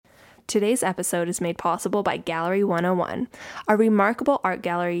Today's episode is made possible by Gallery 101, a remarkable art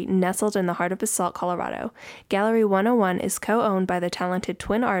gallery nestled in the heart of Basalt, Colorado. Gallery 101 is co-owned by the talented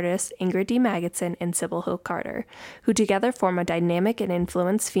twin artists Ingrid Magidson and Sybil Hill Carter, who together form a dynamic and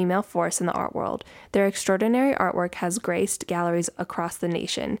influenced female force in the art world. Their extraordinary artwork has graced galleries across the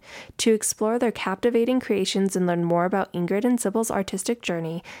nation. To explore their captivating creations and learn more about Ingrid and Sybil's artistic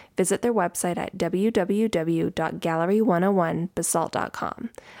journey, visit their website at www.gallery101basalt.com.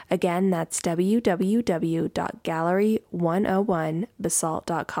 Again, that's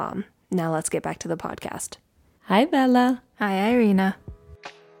www.gallery101basalt.com. Now let's get back to the podcast. Hi, Bella. Hi, Irina.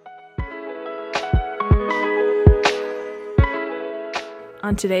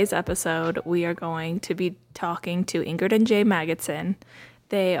 On today's episode, we are going to be talking to Ingrid and Jay Magidson.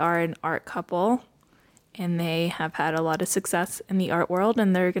 They are an art couple, and they have had a lot of success in the art world,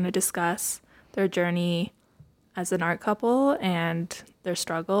 and they're going to discuss their journey as an art couple and their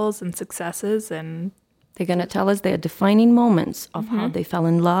struggles and successes. And they're going to tell us their defining moments of how they fell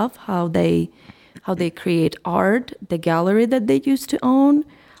in love, how they create art, the gallery that they used to own,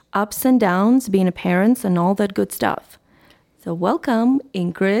 ups and downs, being a parent, and all that good stuff. So welcome,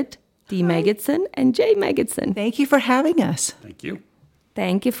 Ingrid D. Magidson and Jay Magidson. Thank you for having us. Thank you.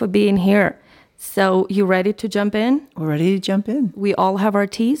 Thank you for being here. So you ready to jump in? We're ready to jump in. We all have our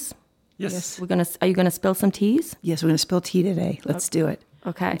teas? Yes. Are you gonna spill some teas? Yes, we're going to spill tea today. Let's do it.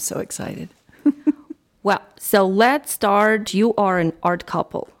 Okay. I'm so excited. Well, so let's start. You are an art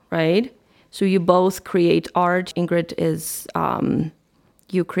couple, right? So you both create art. Ingrid is,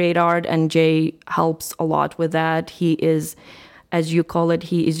 you create art, and Jay helps a lot with that. He is, as you call it,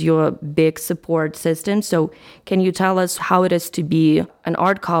 he is your big support system. So can you tell us how it is to be an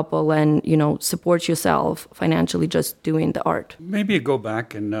art couple and, support yourself financially just doing the art? Maybe go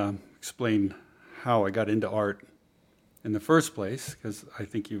back and explain how I got into art in the first place, because I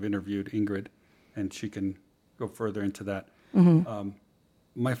think you've interviewed Ingrid, and she can go further into that. Mm-hmm.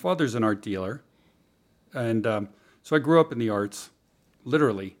 My father's an art dealer, and so I grew up in the arts,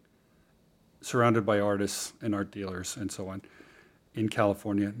 literally surrounded by artists and art dealers and so on, in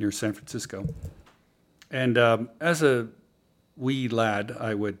California, near San Francisco. And as a wee lad,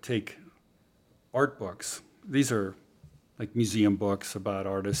 I would take art books. These are like museum books about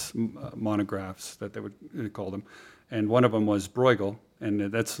artists, monographs that they would call them. And one of them was Bruegel, and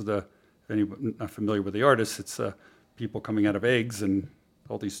that's if anyone's not familiar with the artist, it's people coming out of eggs and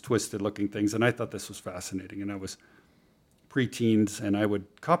all these twisted looking things. And I thought this was fascinating. And I was pre-teens, and I would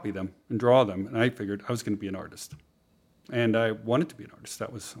copy them and draw them. And I figured I was going to be an artist. And I wanted to be an artist.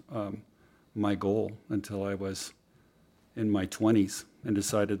 That was my goal until I was in my 20s and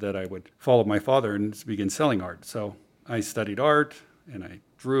decided that I would follow my father and begin selling art. So I studied art, and I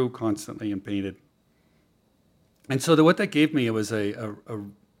drew constantly and painted. And so what that gave me was a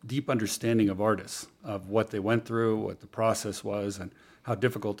deep understanding of artists, of what they went through, what the process was, and how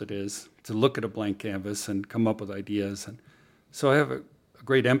difficult it is to look at a blank canvas and come up with ideas. And so I have a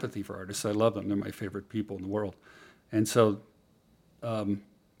great empathy for artists. I love them. They're my favorite people in the world. And so then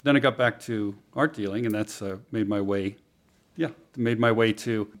I got back to art dealing, and that's made my way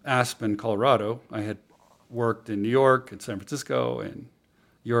to Aspen, Colorado. I had worked in New York and San Francisco and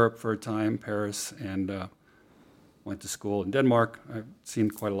Europe for a time, Paris, and went to school in Denmark. I've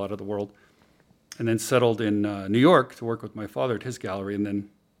seen quite a lot of the world. And then settled in New York to work with my father at his gallery, and then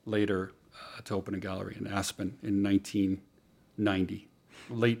later to open a gallery in Aspen in 1990,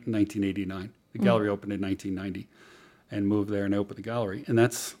 late 1989. The gallery opened in 1990, and moved there and opened the gallery. And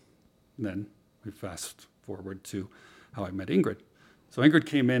then we fast forward to how I met Ingrid. So Ingrid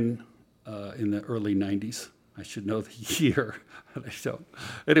came in the early 90s. I should know the year, but I don't.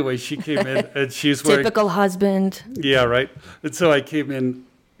 Anyway, she came in, and she's wearing... Typical husband. Yeah, right. And so I came in,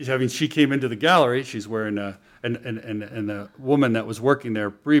 she came into the gallery. She's wearing and the woman that was working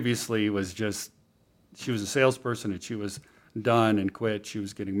there previously she was a salesperson, and she was done and quit. She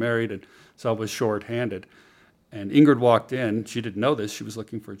was getting married, and so I was short-handed. And Ingrid walked in. She didn't know this. She was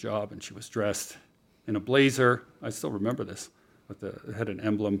looking for a job, and she was dressed in a blazer. I still remember this. It had an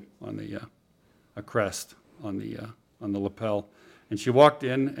emblem on a crest on the lapel. And she walked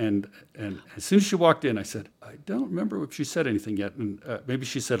in, and as soon as she walked in, I said, I don't remember if she said anything yet. And maybe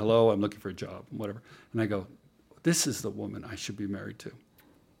she said, hello, I'm looking for a job, whatever. And I go, this is the woman I should be married to.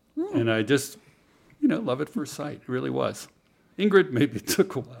 And I just, love at first sight. It really was. Ingrid, maybe it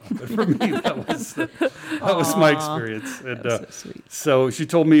took a while, but for me, that was my experience. And so sweet. So she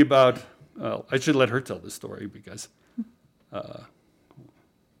told me about, I should let her tell the story, because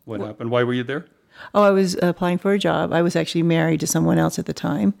what happened? Why were you there? Oh, I was applying for a job. I was actually married to someone else at the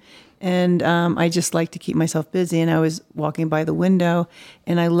time, And I just like to keep myself busy. And I was walking by the window,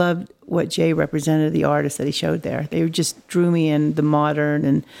 and I loved what Jay represented, the artists that he showed there. They just drew me in, the modern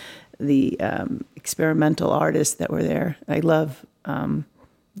and the experimental artists that were there. I love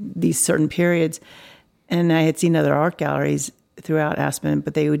these certain periods. And I had seen other art galleries throughout Aspen,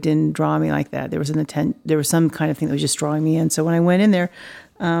 but they didn't draw me like that. There was some kind of thing that was just drawing me in. So when I went in there,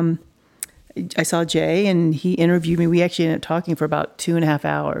 I saw Jay, and he interviewed me. We actually ended up talking for about 2.5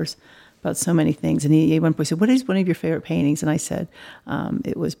 hours about so many things. And he at one point said, "What is one of your favorite paintings?" And I said,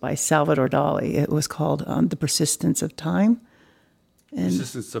 it was by Salvador Dali. It was called The Persistence of Time. And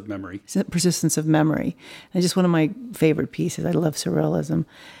Persistence of Memory. Persistence of Memory. And just one of my favorite pieces. I love surrealism.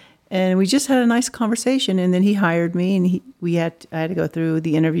 And we just had a nice conversation. And then he hired me, and I had to go through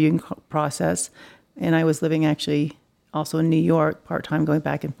the interviewing process. And I was living actually also in New York, part-time, going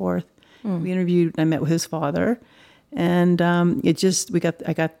back and forth. We interviewed. I met with his father, and I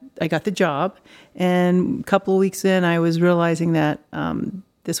got the job. And a couple of weeks in, I was realizing that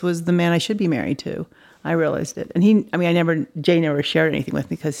this was the man I should be married to. I realized it, and Jay never shared anything with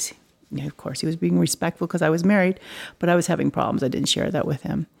me because, of course, he was being respectful because I was married, but I was having problems. I didn't share that with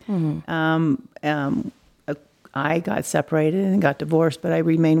him. I got separated and got divorced, but I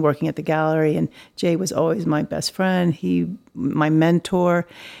remained working at the gallery, and Jay was always my best friend. My mentor,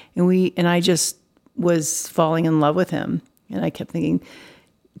 and I just was falling in love with him. And I kept thinking,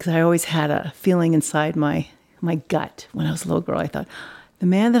 because I always had a feeling inside my gut when I was a little girl. I thought, the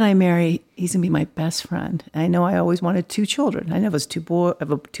man that I marry, he's gonna be my best friend. And I know I always wanted 2 children. I know it was 2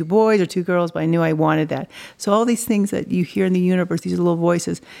 boys or 2 girls, but I knew I wanted that. So all these things that you hear in the universe, these little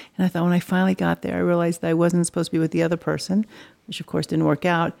voices. And I thought, when I finally got there, I realized that I wasn't supposed to be with the other person, which of course didn't work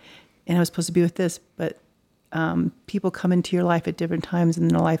out. And I was supposed to be with this. But people come into your life at different times in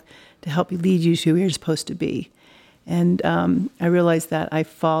their life to help you lead you to where you're supposed to be. And I realized that I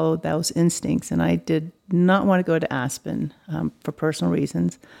followed those instincts, and I did not want to go to Aspen for personal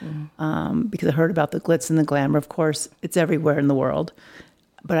reasons, because I heard about the glitz and the glamour. Of course, it's everywhere in the world,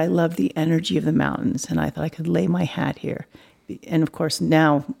 but I love the energy of the mountains, and I thought I could lay my hat here. And of course,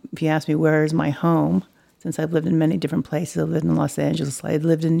 now, if you ask me where is my home, since I've lived in many different places, I've lived in Los Angeles, I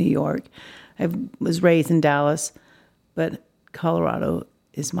lived in New York, I was raised in Dallas, but Colorado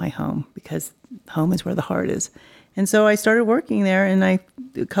is my home because home is where the heart is. And so I started working there, and a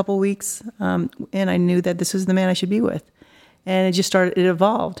couple weeks, and I knew that this was the man I should be with. And it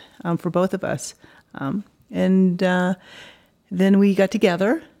evolved for both of us. And then we got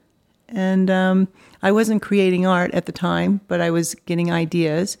together, and I wasn't creating art at the time, but I was getting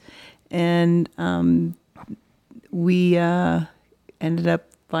ideas. And we ended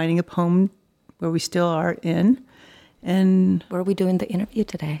up finding a poem where we still are in. And Where are we doing the interview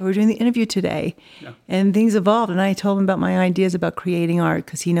today? we're doing the interview today. Yeah. And things evolved. And I told him about my ideas about creating art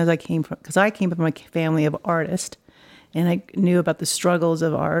because he knows I came from a family of artists. And I knew about the struggles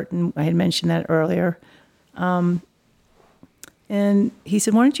of art. And I had mentioned that earlier. And he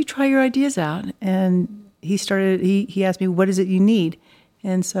said, "Why don't you try your ideas out?" And he asked me, "What is it you need?"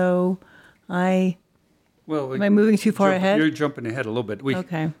 And so Well, am I moving too far ahead? You're jumping ahead a little bit.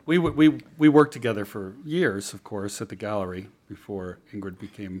 Okay. We worked together for years, of course, at the gallery before Ingrid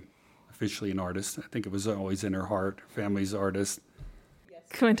became officially an artist. I think it was always in her heart. Her family's artist.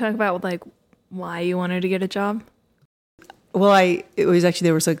 Can we talk about why you wanted to get a job? Well, it was actually,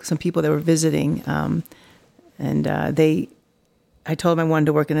 there was some people that were visiting, and I told them I wanted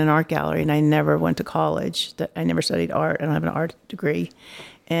to work in an art gallery, and I never went to college. I never studied art. I don't have an art degree.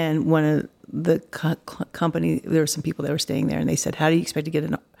 And one of the company, there were some people that were staying there, and they said, "How do you expect to get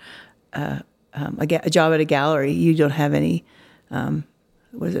a job at a gallery? You don't have any,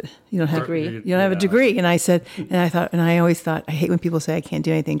 what is it? You don't have Degree. You don't have a degree." And I said, and I always thought, I hate when people say I can't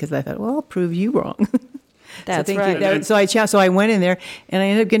do anything, because I thought, well, I'll prove you wrong. That's so right. So I went in there, and I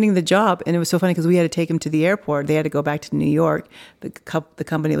ended up getting the job. And it was so funny because we had to take him to the airport. They had to go back to New York, the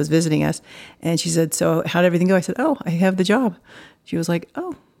company that was visiting us. And she said, "So how did everything go?" I said, "Oh, I have the job." She was like,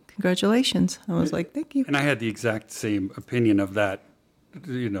 "Oh, congratulations." I was like, "Thank you." And I had the exact same opinion of that,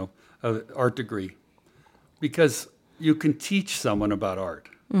 art degree, because you can teach someone about art.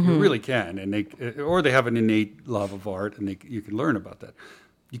 You really can, and they have an innate love of art, and you can learn about that.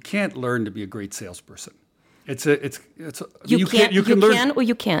 You can't learn to be a great salesperson. You can or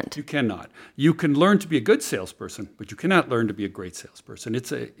you can't. You cannot. You can learn to be a good salesperson, but you cannot learn to be a great salesperson.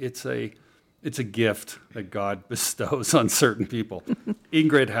 It's a gift that God bestows on certain people.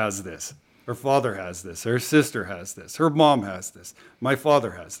 Ingrid has this. Her father has this. Her sister has this. Her mom has this. My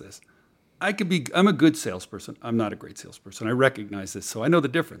father has this. I'm a good salesperson. I'm not a great salesperson. I recognize this, so I know the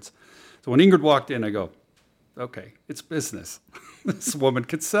difference. So when Ingrid walked in, I go, okay, it's business. This woman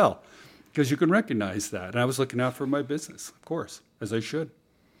could sell. because you can recognize that. And I was looking out for my business, of course, as I should.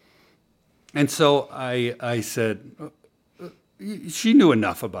 And so I said, she knew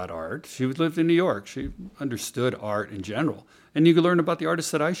enough about art. She lived in New York. She understood art in general. And you could learn about the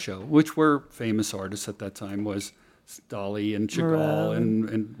artists that I show, which were famous artists at that time, was Dali and Chagall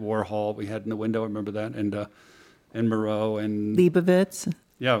and Warhol we had in the window, I remember that, and Moreau and Leibovitz.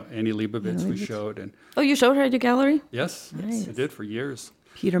 Yeah, Annie Leibovitz we showed. And Oh, you showed her at your gallery? yes, Nice. I did for years.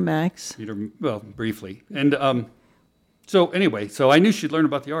 Peter Max. Well, briefly. And so anyway, so I knew she'd learn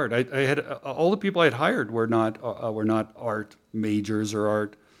about the art. I had all the people I had hired were not art majors or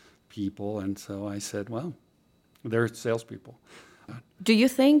art people, and so I said, well, they're salespeople. Do you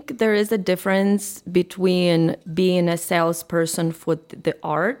think there is a difference between being a salesperson for the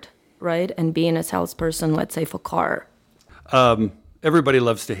art, right, and being a salesperson, let's say, for car? Everybody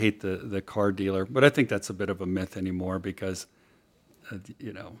loves to hate the car dealer, but I think that's a bit of a myth anymore because,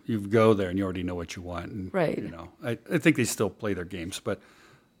 you go there and you already know what you want. And, Right. I think they still play their games, but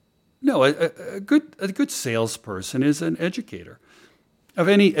no, a good salesperson is an educator of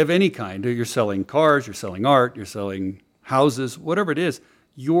any kind. You're selling cars, you're selling art, you're selling houses, whatever it is.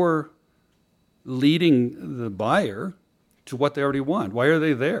 You're leading the buyer to what they already want. Why are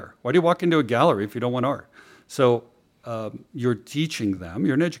they there? Why do you walk into a gallery if you don't want art? So you're teaching them.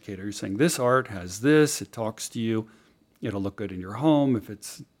 You're an educator. You're saying this art has this. It talks to you. It'll look good in your home if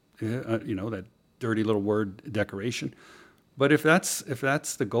it's that dirty little word decoration. But if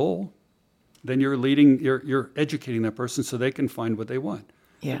that's the goal, then you're educating that person so they can find what they want.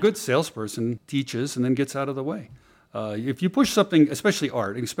 Yeah. A good salesperson teaches and then gets out of the way. If you push something, especially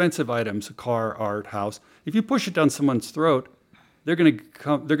art, expensive items, a car, art, house, if you push it down someone's throat, they're going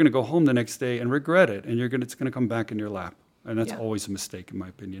to go home the next day and regret it, and it's going to come back in your lap. And that's always a mistake, in my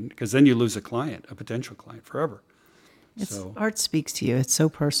opinion, because then you lose a potential client forever. Art speaks to you. It's so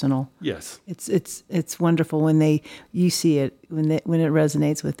personal. Yes. It's wonderful when you see it, when it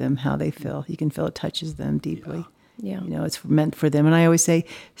resonates with them, how they feel. You can feel it touches them deeply. Yeah. It's meant for them. And I always say,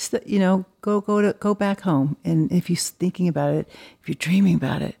 go back home. And if you're thinking about it, if you're dreaming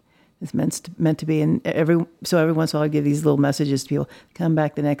about it, it's meant to be. And every once in a while I give these little messages to people, come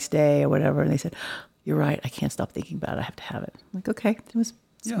back the next day or whatever. And they said, you're right. I can't stop thinking about it. I have to have it. I'm like, okay, it's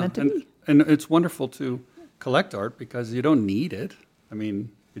meant to be. And it's wonderful to collect art because you don't need it. I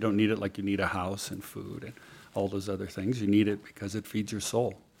mean, you don't need it like you need a house and food and all those other things. You need it because it feeds your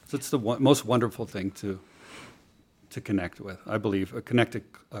soul. So it's the most wonderful thing to connect with, I believe, connect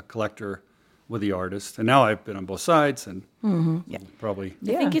a collector with the artist. And now I've been on both sides and probably...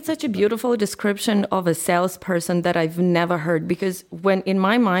 I think it's such a beautiful description of a salesperson that I've never heard, because in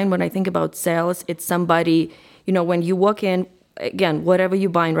my mind, when I think about sales, it's somebody, when you walk in, again, whatever you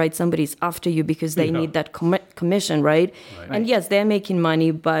buy, right, somebody's after you because they need that commission, right? And yes, they're making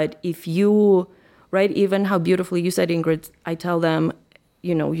money, but if you, right, even how beautifully you said, Ingrid, I tell them,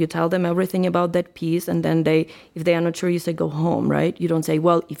 you tell them everything about that piece, and then if they are not sure, you say, go home, right? You don't say,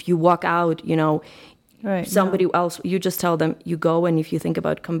 well, if you walk out, somebody else, you just tell them, you go, and if you think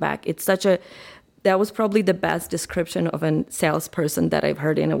about come back. That was probably the best description of a salesperson that I've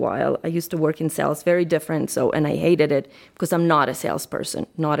heard in a while. I used to work in sales, very different, and I hated it because I'm not a salesperson.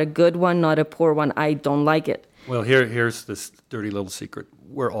 Not a good one, not a poor one. I don't like it. Well, here's this dirty little secret.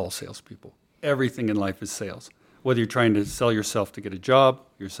 We're all salespeople. Everything in life is sales. Whether you're trying to sell yourself to get a job,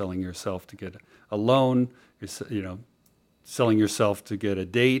 you're selling yourself to get a loan, you're selling yourself to get a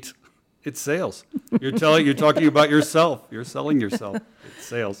date. It's sales. You're talking about yourself. You're selling yourself. It's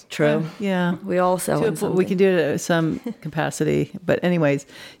sales. True. Yeah. We all sell something. We can do it at some capacity. But anyways,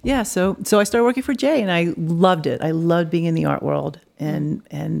 yeah, so I started working for Jay, and I loved it. I loved being in the art world and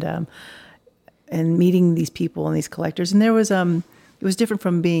meeting these people and these collectors. And there was it was different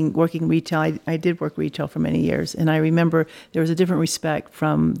from working retail. I did work retail for many years, and I remember there was a different respect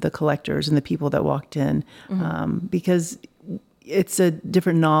from the collectors and the people that walked in, because it's a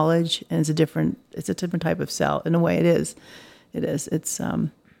different knowledge and it's a different type of sell. In a way, it is. It's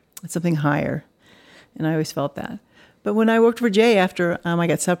something higher, and I always felt that. But when I worked for Jay after I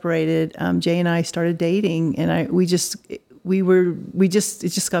got separated, Jay and I started dating, and it just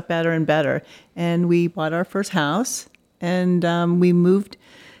got better and better, and we bought our first house. And we moved,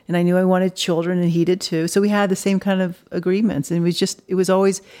 and I knew I wanted children, and he did too. So we had the same kind of agreements, and we were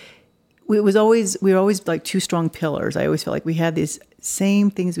always like two strong pillars. I always felt like we had these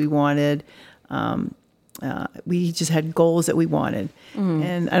same things we wanted. We just had goals that we wanted,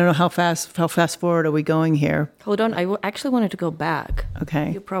 and I don't know how fast forward are we going here? Hold on, I actually wanted to go back.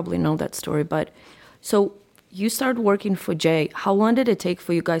 Okay, you probably know that story, but so you started working for Jay. How long did it take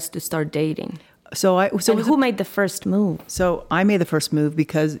for you guys to start dating? And who made the first move? So I made the first move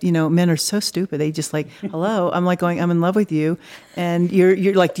because, men are so stupid. They just like, hello. I'm like going, I'm in love with you. And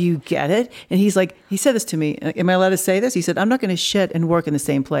you're like, do you get it? And he's like, he said this to me. Am I allowed to say this? He said, I'm not going to shit and work in the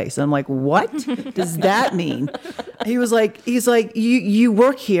same place. And I'm like, what does that mean? He's like, you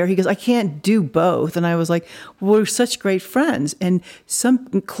work here. He goes, I can't do both. And I was like, well, we're such great friends. And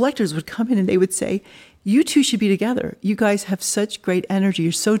some collectors would come in and they would say, you two should be together. You guys have such great energy.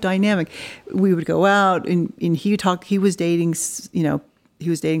 You're so dynamic. We would go out and he was dating, he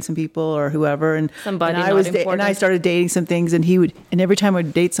was dating some people or whoever. And somebody and I started dating some things and and every time I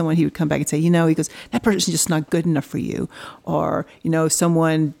would date someone, he would come back and say, he goes, that person's just not good enough for you. Or,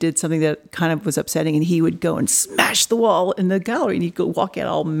 someone did something that kind of was upsetting and he would go and smash the wall in the gallery and he'd go walk out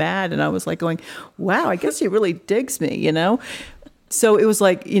all mad. And I was like going, wow, I guess he really digs me, So it was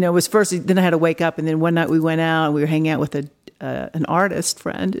like, it was first, then I had to wake up. And then one night we went out and we were hanging out with an artist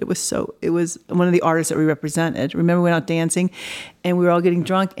friend. It was one of the artists that we represented. Remember, we went out dancing and we were all getting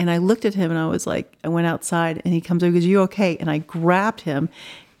drunk. And I looked at him and I was like, I went outside and he comes over and goes, you okay? And I grabbed him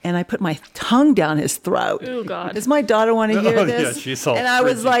and I put my tongue down his throat. Oh, God. Does my daughter want to hear this? Yeah, she's all and I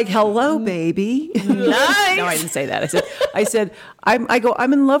was like, hello, baby. Nice. No, I didn't say that. I said, I'm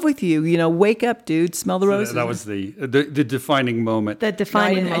in love with you. Wake up, dude. Smell the roses. That was the defining moment. The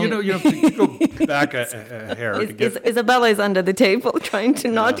defining moment. You have to go back a hair. Isabella is under the table trying to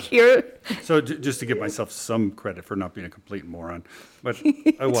not hear. So just to give myself some credit for not being a complete moron, but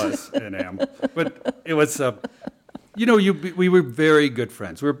I was and am. But it was... we were very good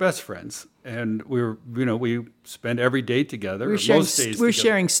friends. We were best friends, and we spent every day together. Most days we were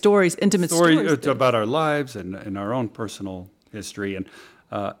sharing stories, intimate stories about our lives and our own personal history, and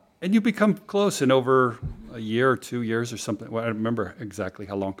you become close in over a year or 2 years or something. Well, I don't remember exactly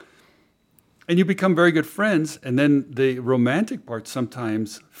how long. And you become very good friends, and then the romantic part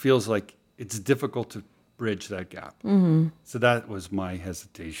sometimes feels like it's difficult to bridge that gap. Mm-hmm. So that was my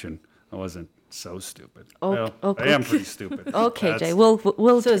hesitation. I wasn't so stupid. Okay. I am pretty stupid. Okay, Jay. We'll.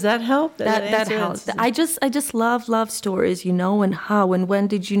 So does that help? That helps. I just love stories, and how and when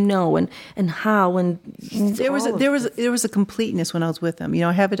did you know and how and there was a completeness when I was with them.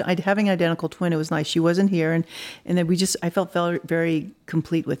 Having an identical twin. It was nice. She wasn't here, and then I felt very, very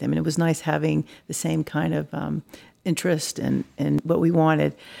complete with him, and it was nice having the same kind of interest and what we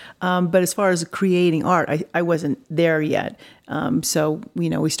wanted. But as far as creating art, I wasn't there yet. So,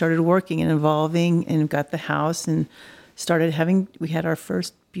 we started working and evolving and got the house and we had our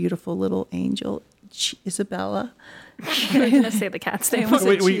first beautiful little angel, Isabella. I'm going to say the cat's name.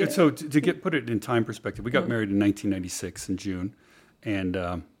 So to put it in time perspective, we got married in 1996 in June.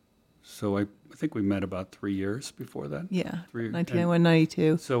 And so I think we met about 3 years before that. Yeah, 1991,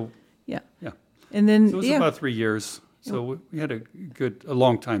 92. So, yeah. And then so it was about 3 years. So we had a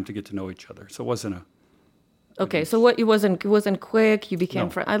long time to get to know each other. So it wasn't a. Okay, so it wasn't quick. You became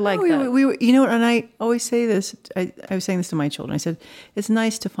friends. I like that. We were, and I always say this. I was saying this to my children. I said, it's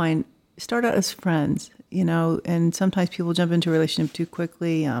nice to start out as friends, and sometimes people jump into a relationship too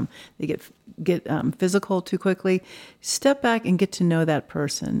quickly. They get physical too quickly. Step back and get to know that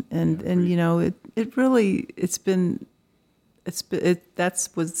person, and it really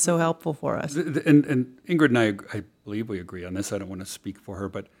that's was so helpful for us. And Ingrid and I believe we agree on this. I don't want to speak for her,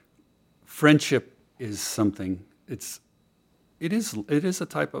 but friendship is something. It is a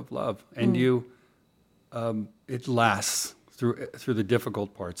type of love, and it lasts through the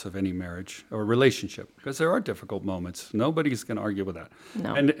difficult parts of any marriage or relationship, because there are difficult moments. Nobody's going to argue with that.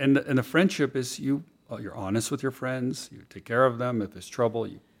 No. And the friendship is you're honest with your friends. You take care of them. If there's trouble,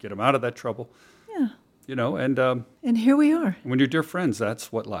 you get them out of that trouble. Yeah. And here we are. When you're dear friends,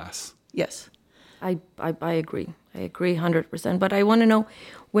 that's what lasts. Yes. I agree. I agree 100%. But I want to know,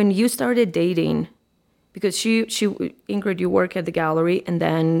 when you started dating, because Ingrid, you work at the gallery, and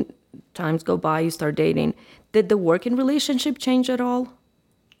then times go by, you start dating. Did the working relationship change at all?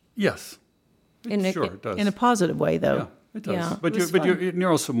 Yes. Sure, it does. In a positive way, though. Yeah, it does. Yeah. But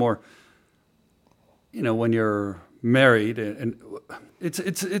you're also more, when you're married, and it's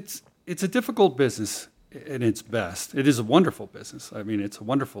a difficult business in its best. It is a wonderful business. I mean, it's a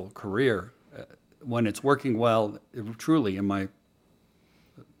wonderful career when it's working well. Truly, in my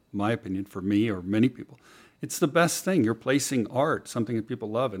opinion, for me or many people, it's the best thing. You're placing art, something that people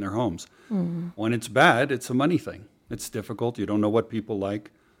love, in their homes. Mm-hmm. When it's bad, it's a money thing. It's difficult. You don't know what people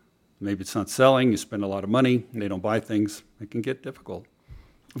like. Maybe it's not selling. You spend a lot of money. They don't buy things. It can get difficult.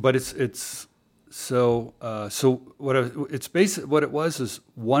 But it's so what it was is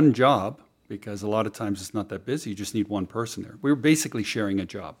one job, because a lot of times it's not that busy. You just need one person there. We were basically sharing a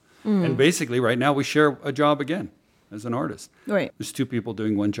job. Mm. And basically right now we share a job again as an artist. Right. There's two people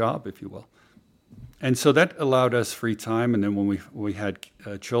doing one job, if you will. And so that allowed us free time. And then when we had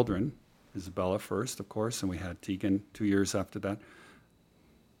children, Isabella first, of course, and we had Tegan 2 years after that,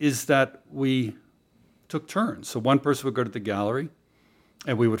 is that we took turns. So one person would go to the gallery,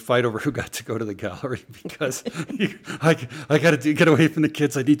 and we would fight over who got to go to the gallery because I got to get away from the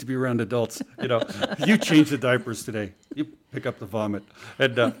kids. I need to be around adults. You know, you change the diapers today. You pick up the vomit.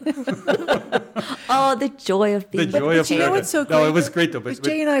 And Oh, the joy of being. the joy of you know what's so great? No, it was great though. But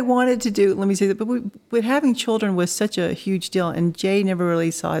Jay and I wanted to do, let me say that, but having children was such a huge deal. And Jay never really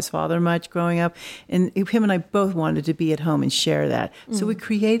saw his father much growing up. And him and I both wanted to be at home and share that. So we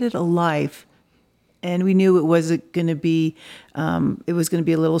created a life. And we knew it wasn't going to be, it was going to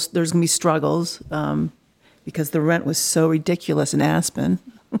be there's going to be struggles because the rent was so ridiculous in Aspen,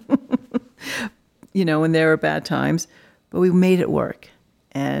 you know, and there were bad times. But we made it work.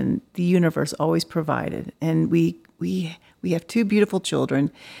 And the universe always provided. And we have two beautiful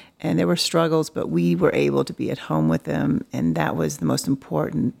children, and there were struggles, but we were able to be at home with them. And that was the most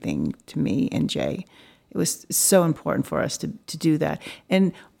important thing to me and Jay. It was so important for us to do that.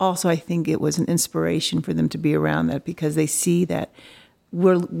 And also, I think it was an inspiration for them to be around that because they see that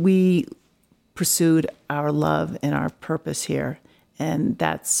we pursued our love and our purpose here. And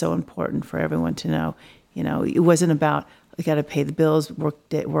that's so important for everyone to know. You know, it wasn't about, I got to pay the bills,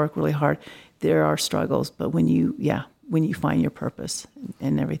 work really hard. There are struggles, but when you find your purpose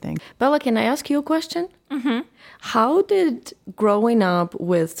and everything. Bella, can I ask you a question? Mm-hmm. How did growing up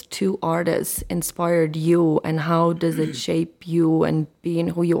with two artists inspired you, and how does it shape you and being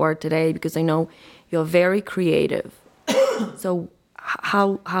who you are today? Because I know you're very creative. So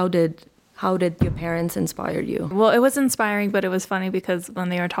how did your parents inspire you? Well, it was inspiring, but it was funny because when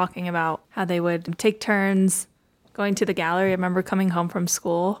they were talking about how they would take turns going to the gallery, I remember coming home from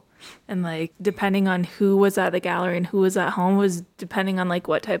school and like depending on who was at the gallery and who was at home was depending on like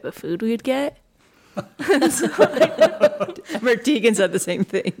what type of food we'd get. So, remember Tegan said the same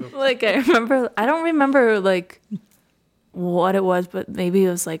thing. Like I don't remember like what it was, but maybe it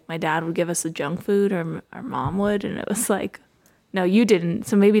was like my dad would give us the junk food or our mom would, and it was like, no, you didn't.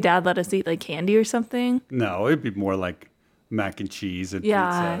 So maybe dad let us eat like candy or something. No, it'd be more like mac and cheese and pizza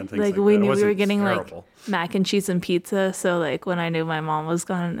and things like like we that. knew It we were wasn't getting terrible. like mac and cheese and pizza. So like when I knew my mom was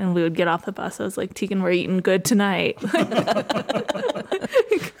gone and we would get off the bus, I was like, Tegan, we're eating good tonight.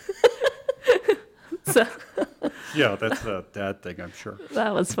 So Yeah, that's a dad thing, I'm sure.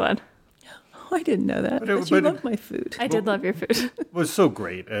 that was fun. Oh, I didn't know that. But But, it- you but- love my food. I did love your food. It was so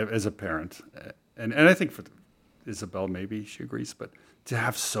great as a parent. And I think for Isabel, maybe she agrees, but to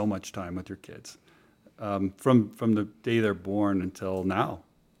have so much time with your kids from the day they're born until now,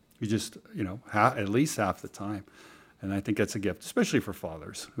 you just, you know, at least half the time. And I think that's a gift, especially for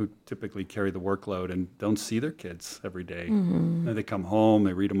fathers who typically carry the workload and don't see their kids every day. And they come home,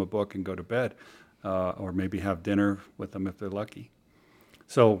 they read them a book and go to bed, or maybe have dinner with them if they're lucky.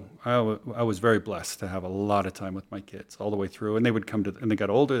 So I was very blessed to have a lot of time with my kids all the way through. And they would come and they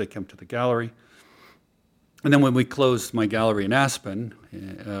got older, they come to the gallery. And then when we closed my gallery in Aspen,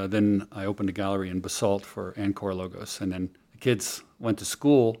 then I opened a gallery in Basalt for Encore Logos. And then the kids went to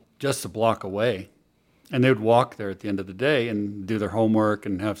school just a block away. And they would walk there at the end of the day and do their homework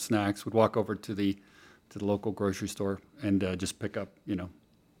and have snacks, would walk over to the local grocery store and just pick up, you know,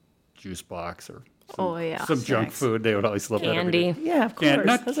 juice box or some junk Snacks. food. They would always love that every day. Candy. Yeah, of course.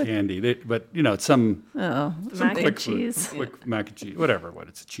 Not That's like- candy, but, you know, some Mac and quick cheese. food, quick mac and cheese, whatever,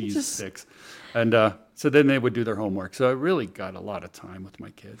 it's cheese sticks. And so then they would do their homework. So I really got a lot of time with my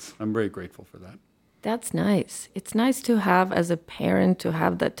kids. I'm very grateful for that. That's nice. It's nice to have, as a parent, to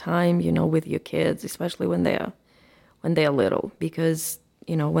have that time, you know, with your kids, especially when they're little, because,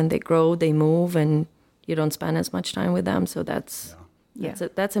 you know, when they grow, they move, and you don't spend as much time with them. So that's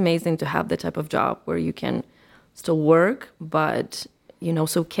amazing to have the type of job where you can still work, but, you know,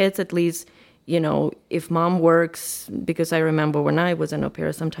 so kids at least, you know, if mom works, because I remember when I was an au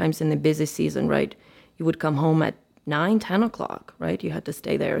pair, sometimes in the busy season, right, you would come home at 9, 10 o'clock, right? You had to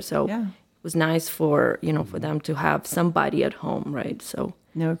stay there. So Yeah. it was nice for, you know, for them to have somebody at home, right? So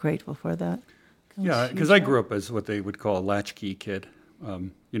No, we're grateful for that. Yeah, because I grew up as what they would call a latchkey kid.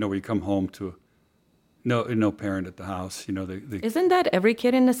 You know, where you come home to no parent at the house. You know, isn't that every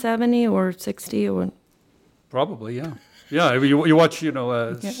kid in the 70 or 60 or? probably, yeah. Yeah, you watch, you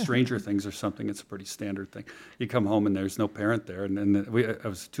know, Stranger Things or something. It's a pretty standard thing. You come home and there's no parent there, and then I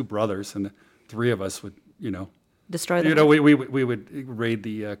was 2 brothers, and the 3 of us would, you know, Destroy them. you know, we would raid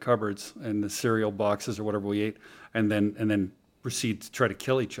the cupboards and the cereal boxes or whatever we ate, and then proceed to try to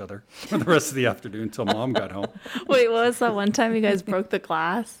kill each other for the rest of the afternoon until mom got home. Wait, what was that one time you guys broke the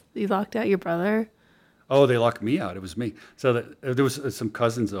glass? You locked out your brother? Oh, they locked me out. It was me. So there was some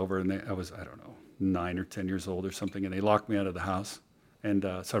cousins over, and I don't know, 9 or 10 years old or something, and they locked me out of the house. And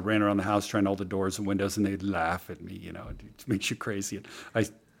so I ran around the house trying all the doors and windows, and they'd laugh at me, you know, it makes you crazy. And I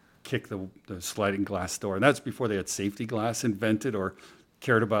kicked the sliding glass door, and that's before they had safety glass invented or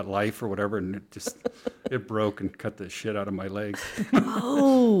cared about life or whatever, and it broke and cut the shit out of my leg.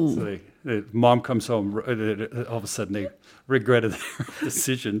 Oh. So mom comes home, all of a sudden they regretted their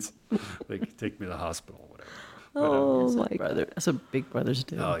decisions. They take me to the hospital or whatever. Oh, my God. Brother, that's what big brothers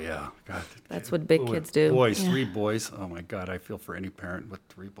do. Oh, yeah. God. That's what big kids do. Boys, Yeah. 3 boys. Oh, my God. I feel for any parent with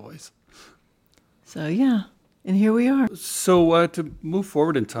 3 boys. So, yeah. And here we are. So to move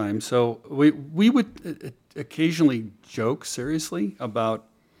forward in time, so we would occasionally joke seriously about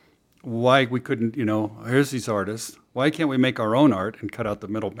why we couldn't, you know, here's these artists. Why can't we make our own art and cut out the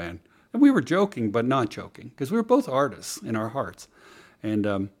middleman? And we were joking, but not joking, because we were both artists in our hearts. And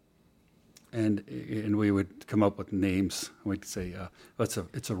we would come up with names. We'd say,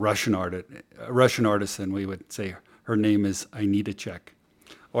 it's a Russian artist, and we would say her name is Inidacek,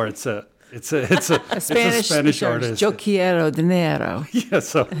 or it's a Spanish artist. Yo quiero dinero. Yeah,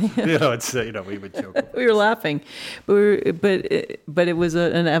 so we would joke. We were laughing, but it was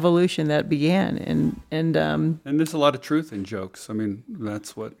an evolution that began, and there's a lot of truth in jokes. I mean,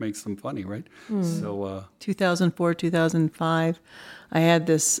 that's what makes them funny, right? So 2004, 2005, I had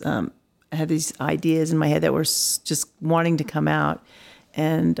this. I had these ideas in my head that were just wanting to come out.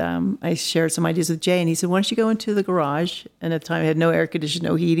 And I shared some ideas with Jay, and he said, why don't you go into the garage? And at the time, I had no air conditioning,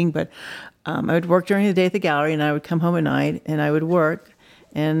 no heating, but I would work during the day at the gallery, and I would come home at night, and I would work.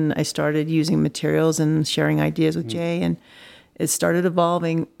 And I started using materials and sharing ideas with Jay, and it started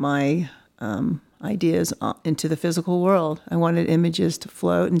evolving my ideas into the physical world. I wanted images to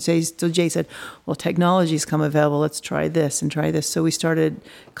float, and so Jay said, well, technology's come available, let's try this and try this. So we started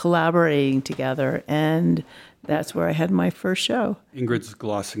collaborating together, and that's where I had my first show. Ingrid's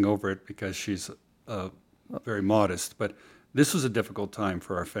glossing over it because she's very modest, but this was a difficult time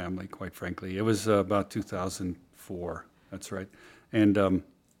for our family, quite frankly. It was about 2004, that's right. And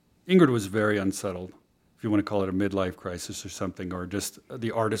Ingrid was very unsettled, if you want to call it a midlife crisis or something, or just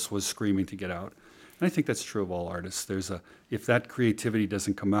the artist was screaming to get out. And I think that's true of all artists. If that creativity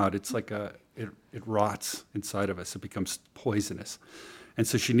doesn't come out, it's like it rots inside of us. It becomes poisonous. And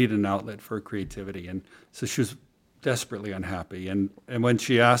so she needed an outlet for her creativity. And so she was desperately unhappy. And when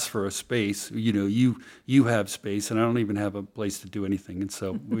she asked for a space, you know, you have space, and I don't even have a place to do anything. And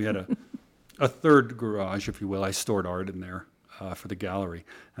so we had a third garage, if you will. I stored art in there for the gallery.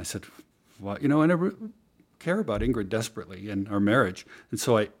 And I said, well, you know, I never care about Ingrid desperately and our marriage. And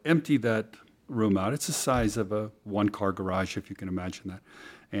so I emptied that room out. It's the size of a 1-car garage, if you can imagine that.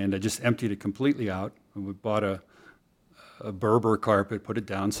 And I just emptied it completely out. And we bought a Berber carpet, put it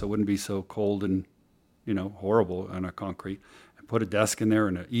down so it wouldn't be so cold and, you know, horrible on a concrete. I put a desk in there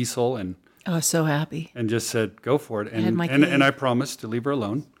and an easel, and I was so happy. And just said, go for it. And I promised to leave her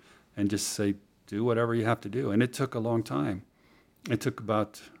alone and just say, do whatever you have to do. And it took a long time. It took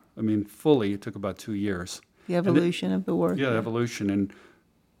about 2 years. The evolution of the work. Yeah, evolution. And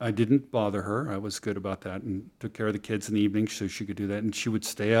I didn't bother her. I was good about that, and took care of the kids in the evening so she could do that. And she would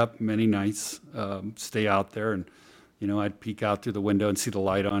stay up many nights, stay out there, and you know, I'd peek out through the window and see the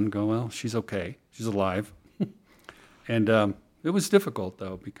light on, go, well, she's okay. She's alive. And it was difficult,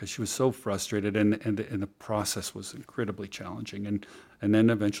 though, because she was so frustrated, and the process was incredibly challenging. And then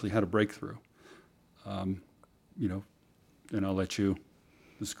eventually had a breakthrough. You know, and I'll let you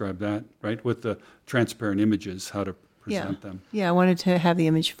describe that, right? With the transparent images, how to present them. Yeah, I wanted to have the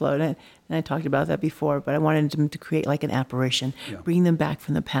image float, and I talked about that before, but I wanted them to create like an apparition, bring them back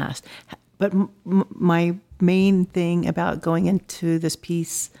from the past. But my main thing about going into this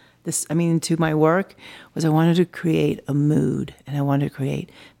piece, into my work, was I wanted to create a mood, and I wanted to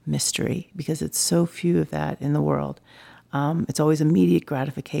create mystery, because it's so few of that in the world. It's always immediate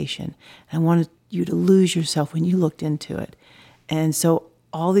gratification. And I wanted you to lose yourself when you looked into it. And so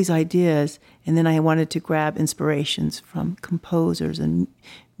all these ideas, and then I wanted to grab inspirations from composers and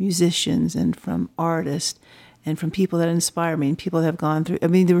musicians and from artists and from people that inspire me and people that have gone through. I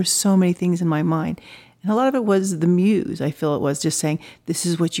mean, there were so many things in my mind. And a lot of it was the muse. I feel it was just saying, this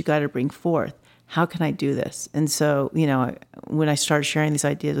is what you got to bring forth. How can I do this? And so, you know, when I started sharing these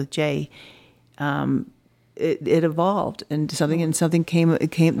ideas with Jay, it evolved into something, and something came.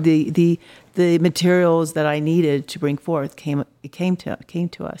 The materials that I needed to bring forth came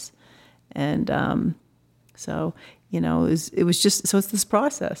to us, and so you know it was just so it's this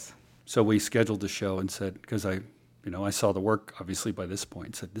process. So we scheduled the show and said, because I saw the work obviously by this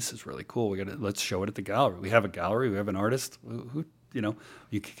point, said this is really cool. Let's show it at the gallery. We have a gallery. We have an artist who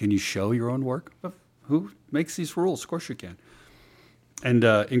can you show your own work? Who makes these rules? Of course you can. And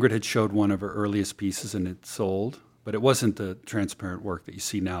Ingrid had showed one of her earliest pieces, and it sold. But it wasn't the transparent work that you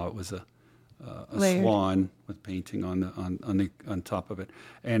see now. It was a swan with painting on top of it,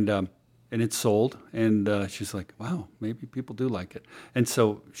 and it sold. And she's like, "Wow, maybe people do like it." And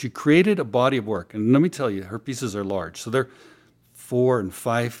so she created a body of work. And let me tell you, her pieces are large, so they're 4 and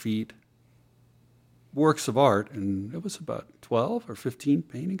 5 feet works of art, and it was about 12 or 15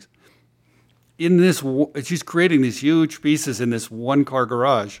 paintings. In this, she's creating these huge pieces in this one-car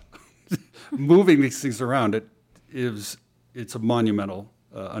garage, moving these things around. It's a monumental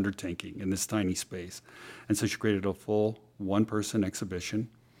undertaking in this tiny space, and so she created a full one-person exhibition,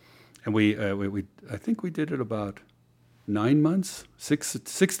 and we I think we did it about 9 months,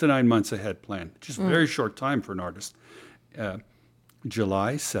 6 to 9 months ahead planned. Just a very short time for an artist.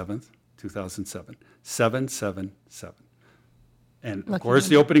 July 7th, 2007, 777, and of course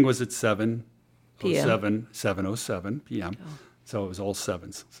the opening was at 7:07 p.m. So it was all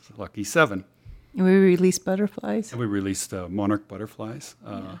sevens. Lucky 7. And we released butterflies. And we released monarch butterflies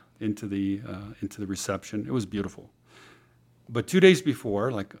into the reception. It was beautiful. But 2 days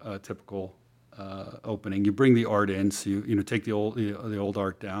before, like a typical opening, you bring the art in. So you take the old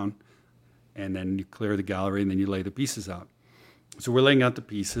art down, and then you clear the gallery, and then you lay the pieces out. So we're laying out the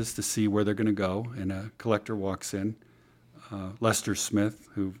pieces to see where they're going to go, and a collector walks in, Lester Smith,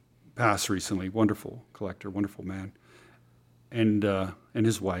 who passed recently, wonderful collector, wonderful man, and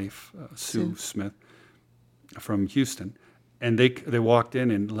his wife, Sue Smith, from Houston. And they walked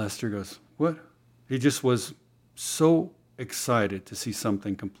in, and Lester goes, "What?" He just was so excited to see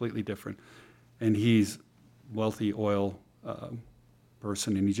something completely different. And he's wealthy oil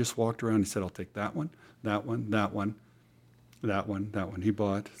person, and he just walked around. He said, "I'll take that one, that one, that one, that one, that one." He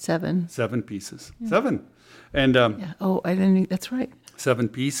bought 7 pieces. Yeah. 7. And yeah. Oh, I didn't. That's right. 7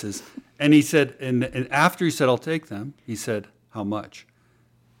 pieces. And he said, and after he said, "I'll take them," he said, "How much?"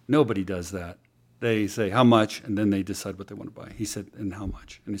 Nobody does that. They say, "How much?" and then they decide what they want to buy. He said, "And how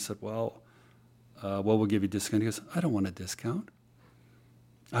much?" And he said, "Well, we'll give you a discount." He goes, "I don't want a discount.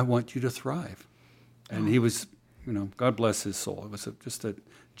 I want you to thrive." And he was, God bless his soul. It was just a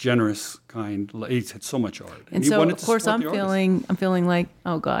generous, kind. He had so much art, and he so wanted of to course support I'm feeling like,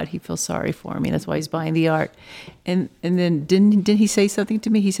 oh God, he feels sorry for me. That's why he's buying the art. And then didn't he say something to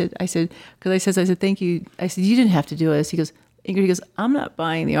me? I said, "Thank you." I said, "You didn't have to do this." He goes, Ingrid, he goes, "I'm not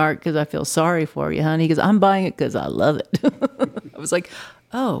buying the art because I feel sorry for you, honey." He goes, "I'm buying it because I love it." I was like,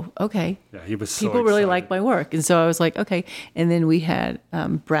 oh, okay. Yeah, he was so People really excited. like my work. And so I was like, okay. And then we had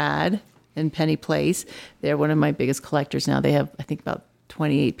Brad and Penny Place. They're one of my biggest collectors now. They have, I think, about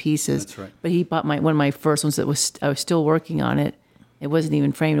 28 pieces. That's right. But he bought one of my first ones I was still working on it. It wasn't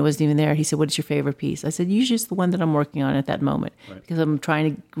even framed. It wasn't even there. He said, "What is your favorite piece?" I said, "Usually it's the one that I'm working on at that moment," Right. because I'm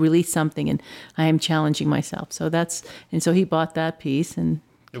trying to release something and I am challenging myself. So so he bought that piece and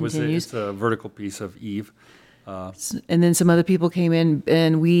continues. It's a vertical piece of Eve. And then some other people came in,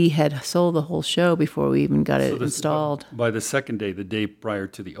 and we had sold the whole show before we even got it installed. By the second day, the day prior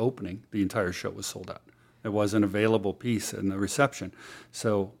to the opening, the entire show was sold out. There was an available piece in the reception.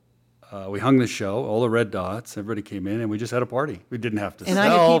 So we hung the show, all the red dots, everybody came in, and we just had a party. We didn't have to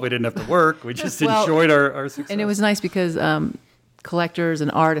sell, we didn't have to work, we just enjoyed our success. And it was nice because collectors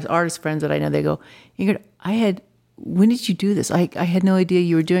and artist friends that I know, they go, "Ingrid, when did you do this? I had no idea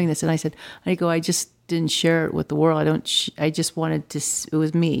you were doing this." And I said, I just didn't share it with the world. I just wanted to, it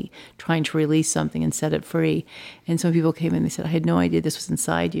was me trying to release something and set it free. And some people came in and they said, "I had no idea this was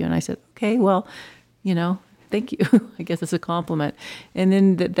inside you." And I said, "Okay, well, thank you." I guess it's a compliment. And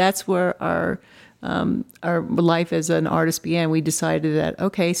then that's where our life as an artist began. We decided that,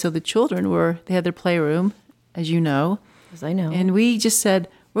 okay, so the children they had their playroom, as you know. As I know. And we just said,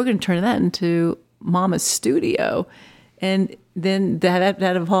 we're going to turn that into Mama's studio. And then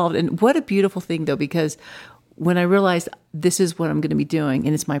that evolved. And what a beautiful thing, though, because when I realized this is what I'm going to be doing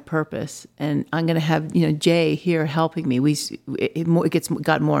and it's my purpose, and I'm going to have Jay here helping me, it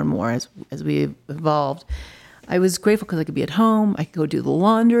got more and more as we evolved. I was grateful because I could be at home, I could go do the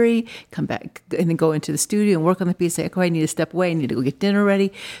laundry, come back, and then go into the studio and work on the piece, say, "Okay, I need to step away, I need to go get dinner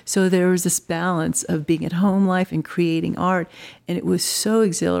ready." So there was this balance of being at home life and creating art, and it was so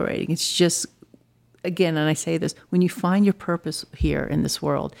exhilarating. It's just, again, and I say this, when you find your purpose here in this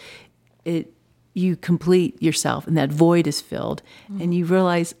world, you complete yourself, and that void is filled, and you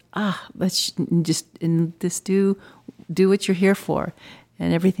realize, let's just do what you're here for,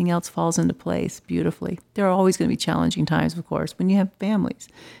 and everything else falls into place beautifully. There are always going to be challenging times, of course, when you have families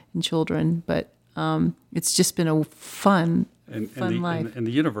and children, but it's just been a fun life. And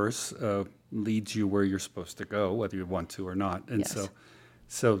the universe leads you where you're supposed to go, whether you want to or not. And yes.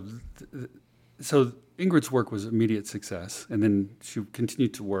 so Ingrid's work was immediate success, and then she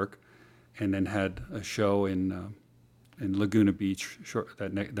continued to work, and then had a show in Laguna Beach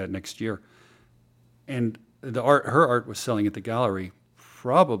that next year, and her art was selling at the gallery.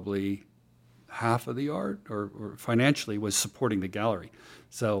 Probably half of the art, or financially, was supporting the gallery.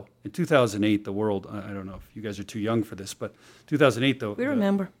 So in 2008, the world, I don't know if you guys are too young for this, but 2008, though. We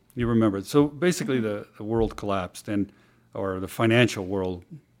remember. You remember. So basically the world collapsed, or the financial world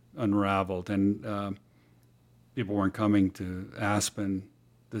unraveled, and people weren't coming to Aspen,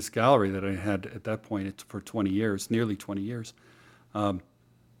 this gallery that I had at that point for 20 years, nearly 20 years,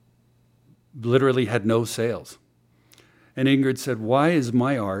 literally had no sales. And Ingrid said, why is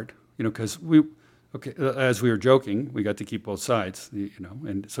my art, because as we were joking, we got to keep both sides,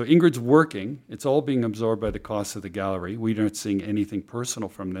 and so Ingrid's working, it's all being absorbed by the cost of the gallery. We're not seeing anything personal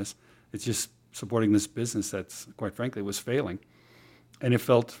from this. It's just supporting this business that's, quite frankly, was failing. And it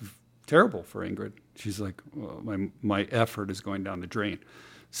felt terrible for Ingrid. She's like, well, my effort is going down the drain.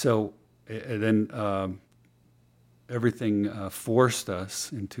 So then everything forced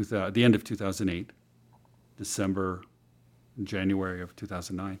us in the end of 2008, December, January of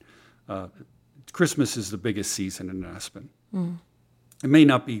 2009. Christmas is the biggest season in Aspen. Mm. It may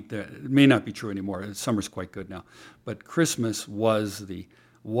not be true anymore. Summer's quite good now, but Christmas was the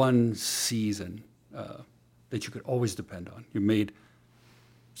one season that you could always depend on. You made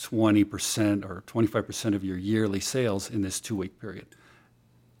 20% or 25% of your yearly sales in this 2-week period.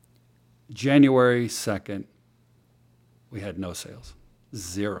 January 2nd, we had no sales,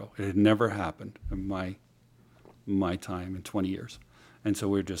 0. It had never happened in my time in 20 years. And so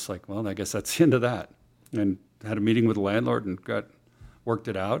we were just like, well, I guess that's the end of that. And had a meeting with the landlord and worked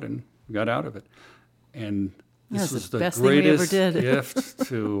it out and got out of it. And this was the greatest gift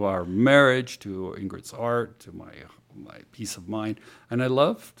to our marriage, to Ingrid's art, to my peace of mind. And I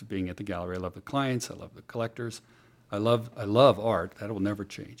loved being at the gallery. I love the clients. I love the collectors. I love art. That will never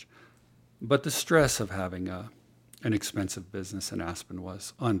change. But the stress of having an expensive business in Aspen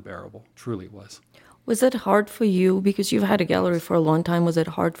was unbearable. Truly was. Was it hard for you, because you've had a gallery for a long time, was it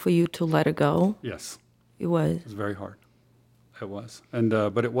hard for you to let it go? Yes. It was? It was very hard. It was. And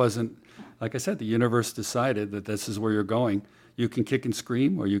but it wasn't, like I said, the universe decided that this is where you're going. You can kick and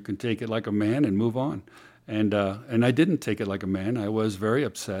scream, or you can take it like a man and move on. And I didn't take it like a man. I was very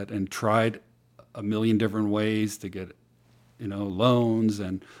upset and tried a million different ways to get, loans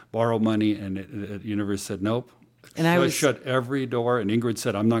and borrow money. And the universe said, nope. And I shut every door, and Ingrid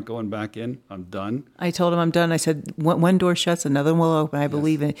said, I'm not going back in. I'm done. I told him I'm done. I said, one door shuts, another one will open. I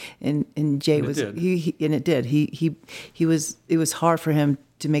believe in. And Jay and it did. It was hard for him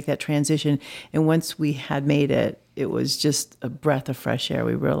to make that transition. And once we had made it, it was just a breath of fresh air.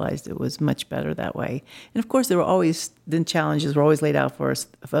 We realized it was much better that way. And of course, the challenges were always laid out for us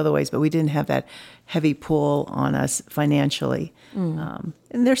for other ways, but we didn't have that heavy pull on us financially. And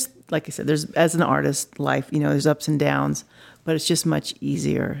there's, like I said, as an artist, life, there's ups and downs, but it's just much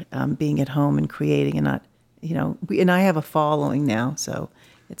easier being at home and creating and not, and I have a following now, so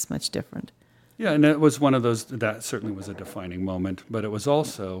it's much different. Yeah, and it was one of those, that certainly was a defining moment, but it was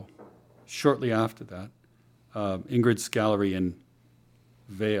also shortly after that, Ingrid's gallery in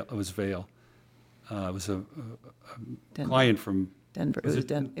Vail. It was Vail. It was a client from Denver. Was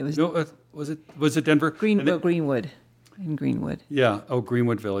it Denver? Greenwood. In Greenwood. Yeah. Oh,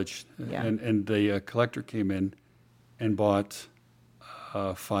 Greenwood Village. Yeah. And the collector came in and bought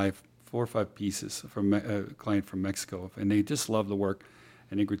 4 or 5 pieces from a client from Mexico, and they just loved the work.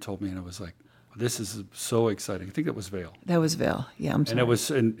 And Ingrid told me, and I was like, this is so exciting. I think that was Vail. That was Vail. Yeah, I'm sorry. And it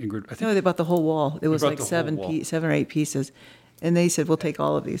was, and Ingrid, I think. No, they bought the whole wall. It was like 7 or 8 pieces. And they said, we'll take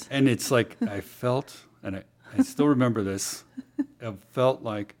all of these. And it's like, I felt, and I still remember this, I felt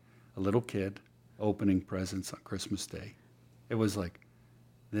like a little kid opening presents on Christmas Day. It was like,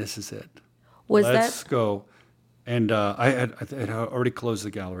 this is it. Let's go. And I had already closed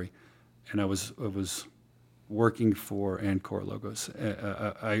the gallery, and I was working for Encore Logos.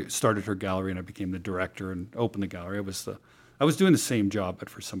 I started her gallery, and I became the director and opened the gallery. I was doing the same job, but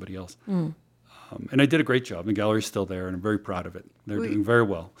for somebody else. And I did a great job. The gallery's still there, and I'm very proud of it. They're doing very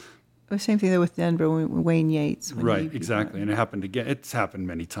well. The same thing with Denver, Wayne Yates. Right, exactly. And it happened again. It's happened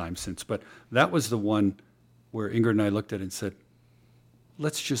many times since, but that was the one where Ingrid and I looked at it and said,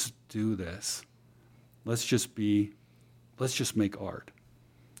 let's just do this. Let's just make art.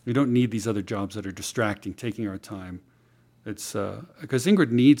 We don't need these other jobs that are distracting, taking our time. It's because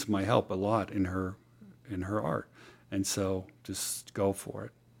Ingrid needs my help a lot in her art, and so just go for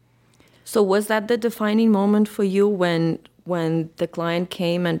it. So was that the defining moment for you when the client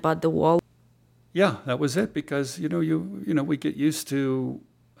came and bought the wall? Yeah, that was it, because we get used to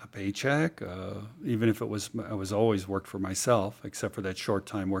a paycheck, even if it was, I was always worked for myself, except for that short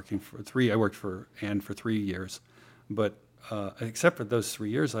time working for I worked for Ann for 3 years. But except for those 3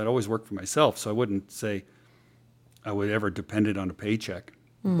 years, I'd always worked for myself. So I wouldn't say I would ever depended on a paycheck.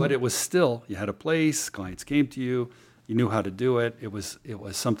 But it was still, you had a place, clients came to you, you knew how to do it. It was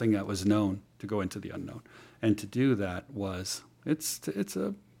something that was known to go into the unknown. And to do that was, it's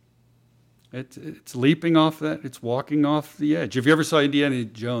leaping off that, it's walking off the edge. If you ever saw Indiana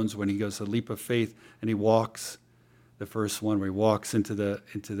Jones when he goes a leap of faith and he walks, the first one where he walks into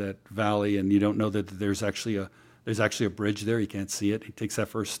that valley and you don't know that there's actually a bridge there, you can't see it. He takes that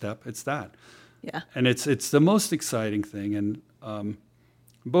first step. It's that. Yeah. And it's the most exciting thing. And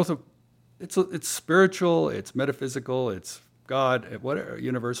it's spiritual, it's metaphysical, it's God, whatever,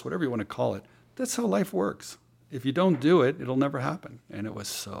 universe, whatever you want to call it. That's how life works. If you don't do it, it'll never happen. And it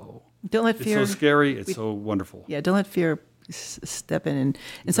was Don't let fear. It's so scary. It's so wonderful. Yeah, don't let fear step in.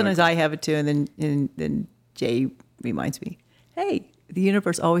 And sometimes I have it too. And then Jay reminds me, hey, the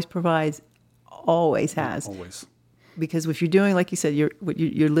universe always provides, always has. Always. Because if you're doing, like you said,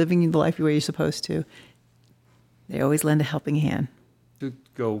 you're living the life where you're supposed to, they always lend a helping hand. To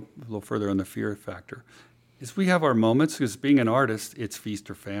go a little further on the fear factor, is we have our moments, because being an artist, it's feast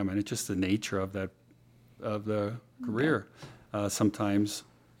or famine. It's just the nature of the career. Sometimes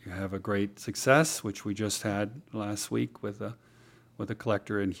you have a great success, which we just had last week with a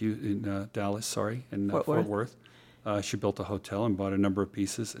collector in Dallas, in Fort Worth. She built a hotel and bought a number of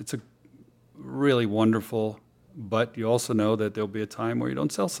pieces. It's a really wonderful, but you also know that there'll be a time where you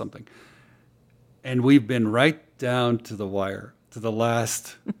don't sell something. And we've been right down to the wire, to the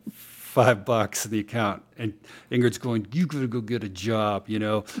last $5 in the account. And Ingrid's going, you gotta go get a job,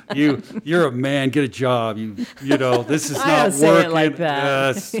 you're a man, get a job. You know, this is I not don't say working. it like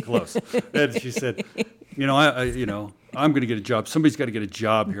that. Yes, close. And she said, I'm gonna get a job. Somebody's got to get a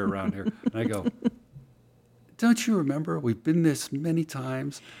job here around here. And I go, don't you remember? We've been this many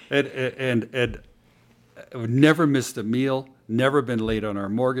times, and we've never missed a meal, never been late on our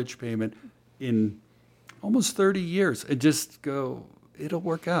mortgage payment in almost 30 years. And just go, it'll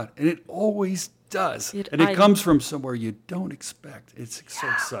work out. And it always does. It comes from somewhere you don't expect. It's so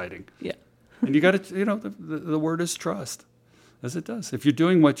exciting. Yeah. And you got to, the word is trust, as it does. If you're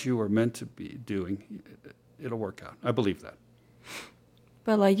doing what you were meant to be doing, it'll work out. I believe that.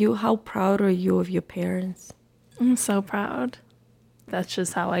 Well, how proud are you of your parents? I'm so proud. That's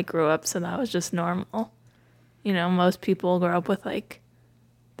just how I grew up, so that was just normal. Most people grow up with,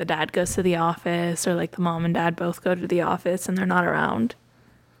 the dad goes to the office, or, the mom and dad both go to the office, and they're not around.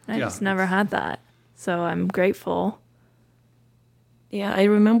 And I just never had that, so I'm grateful. Yeah, I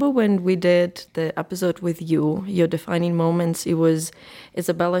remember when we did the episode with you, your defining moments,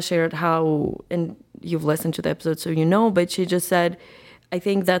 Isabella shared how, and you've listened to the episode so but she just said, I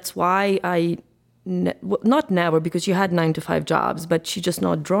think that's why not never, because you had 9-to-5 jobs, but she just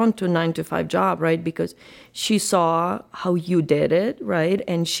not drawn to a 9-to-5 job, right? Because she saw how you did it, right?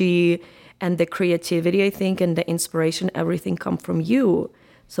 And the creativity, I think, and the inspiration, everything come from you.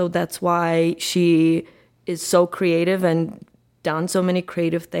 So that's why she is so creative and done so many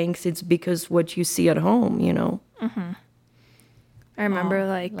creative things. It's because what you see at home, Mm-hmm. I remember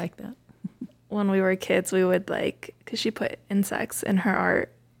like that. When we were kids, we would because she put insects in her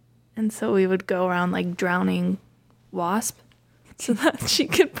art. And so we would go around drowning wasp so that she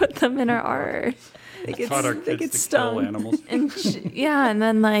could put them in her art. They get stung. Kill animals. And and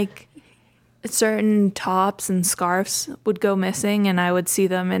then certain tops and scarves would go missing, and I would see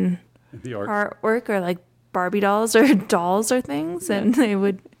them in the art. artwork or Barbie dolls or dolls or things, and they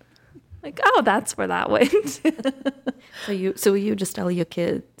would oh, that's where that went. So you just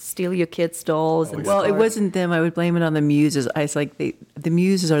steal your kids' dolls? Well, it wasn't them. I would blame it on the muses. It's the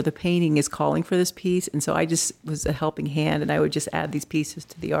muses or the painting is calling for this piece, and so I just was a helping hand, and I would just add these pieces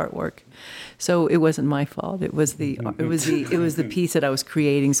to the artwork. So it wasn't my fault. It was the piece that I was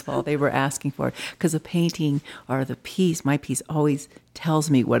creating's fault. They were asking for it because the painting or my piece always tells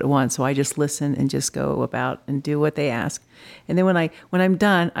me what it wants. So I just listen and just go about and do what they ask. And then when I'm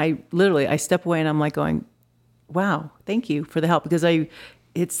done, I step away and I'm going, wow, thank you for the help, because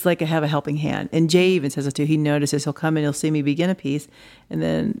it's like I have a helping hand. And Jay even says it too. He notices, he'll come in, he'll see me begin a piece, and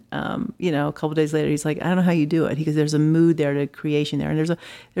then a couple days later he's like, I don't know how you do it. He goes, there's a mood there, to creation there,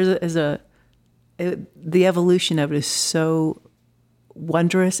 and the evolution of it is so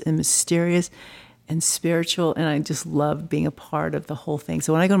wondrous and mysterious and spiritual, and I just love being a part of the whole thing.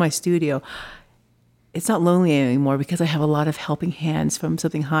 So when I go to my studio, it's not lonely anymore because I have a lot of helping hands from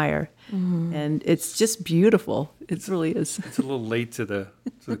something higher. Mm-hmm. And it's just beautiful. It really is. It's a little late to the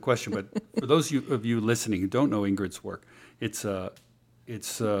question, but for those of you listening who don't know Ingrid's work, it's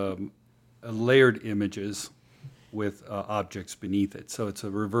it's layered images with objects beneath it. So it's a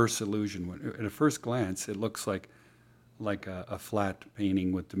reverse illusion. At a first glance, it looks like a flat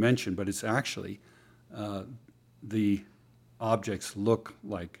painting with dimension, but it's actually the objects look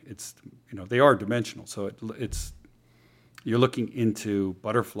like they are dimensional. So it's you're looking into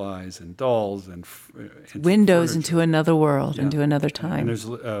butterflies and dolls and windows furniture. into another world, Yeah. into another time. And there's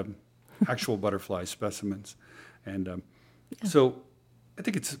actual butterfly specimens, and so I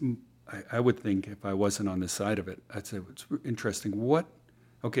think I would think if I wasn't on this side of it, I'd say it's interesting.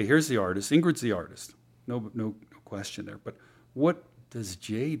 Okay, here's the artist. Ingrid's the artist. No question there. But what does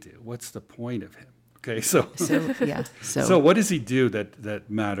Jay do? What's the point of him? Okay, so what does he do that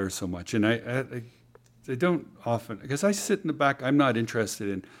matters so much? And I don't often, because I sit in the back. I'm not interested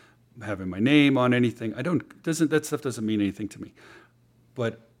in having my name on anything. That stuff doesn't mean anything to me.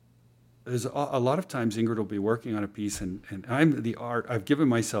 But there's a lot of times Ingrid will be working on a piece, and I've given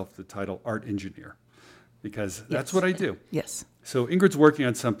myself the title art engineer, because that's what I do. Yes. So Ingrid's working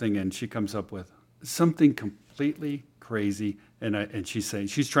on something, and she comes up with something completely crazy, and she's saying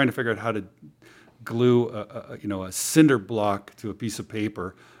she's trying to figure out how to glue a cinder block to a piece of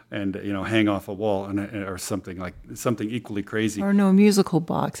paper and hang off a wall or something equally crazy. Or a musical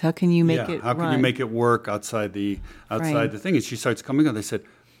box. How can you make it? How can you make it work outside the thing? And she starts coming on. They said,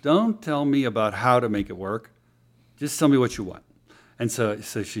 "Don't tell me about how to make it work. Just tell me what you want." And so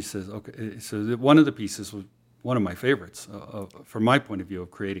she says, "Okay." So one of the pieces was one of my favorites from my point of view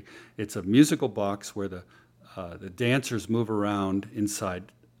of creating. It's a musical box where the dancers move around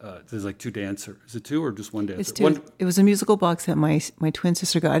inside. There's like two dancers. Is it two or just one dancer? It's two. It was a musical box that my twin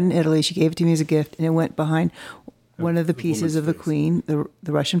sister got in Italy. She gave it to me as a gift, and it went behind one of the pieces of the queen,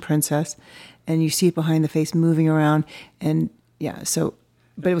 the Russian princess, and you see it behind the face moving around. And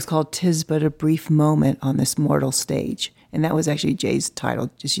but it was called "'Tis But a Brief Moment on This Mortal Stage," and that was actually Jay's title.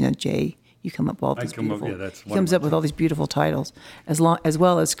 Just Jay. You come up with all these beautiful. He comes up with all these beautiful titles, as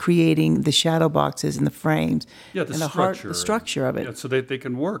well as creating the shadow boxes and the frames. Yeah, the structure of it. Yeah, so they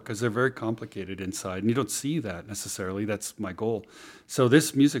can work because they're very complicated inside, and you don't see that necessarily. That's my goal. So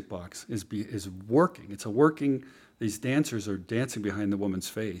this music box is working. It's working. These dancers are dancing behind the woman's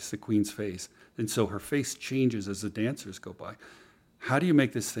face, the queen's face, and so her face changes as the dancers go by. How do you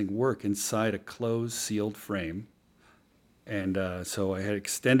make this thing work inside a closed, sealed frame? And so I had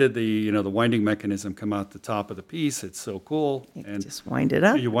extended the winding mechanism come out the top of the piece. It's so cool. And just wind it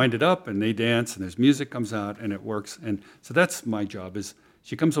up. You wind it up, and they dance, and there's music comes out, and it works. And so that's my job. Is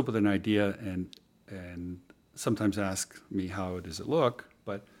she comes up with an idea and sometimes asks me how does it look,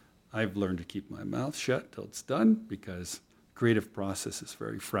 but I've learned to keep my mouth shut till it's done, because creative process is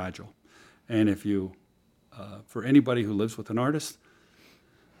very fragile. And if you, for anybody who lives with an artist,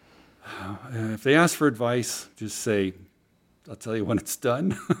 if they ask for advice, just say, "I'll tell you when it's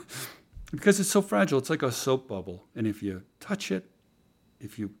done," because it's so fragile. It's like a soap bubble, and if you touch it,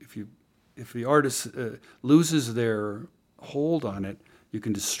 if the artist loses their hold on it, you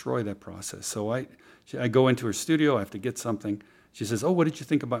can destroy that process. So I go into her studio. I have to get something. She says, "Oh, what did you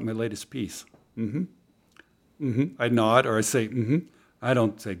think about my latest piece?" "Mm-hmm. Mm-hmm." I nod, or I say, "Mm-hmm." I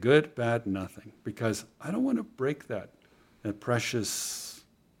don't say good, bad, nothing, because I don't want to break that precious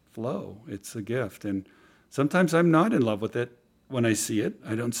flow. It's a gift, and sometimes I'm not in love with it when I see it.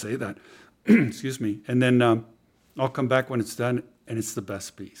 I don't say that. Excuse me. And then I'll come back when it's done, and it's the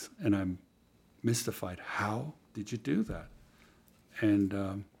best piece. And I'm mystified. How did you do that?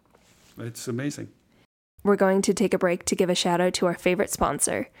 And it's amazing. We're going to take a break to give a shout out to our favorite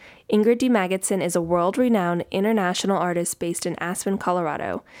sponsor. Ingrid D. Magidson is a world-renowned international artist based in Aspen,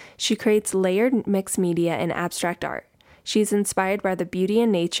 Colorado. She creates layered mixed media and abstract art. She's inspired by the beauty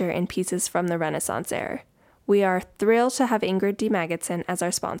in nature and pieces from the Renaissance era. We are thrilled to have Ingrid D. Magidson as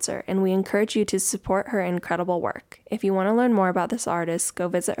our sponsor, and we encourage you to support her incredible work. If you want to learn more about this artist, go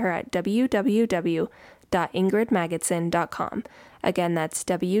visit her at www.ingridmagidson.com. Again, that's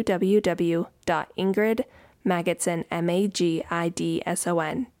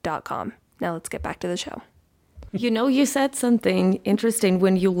www.ingridmagidson.com. Now let's get back to the show. You said something interesting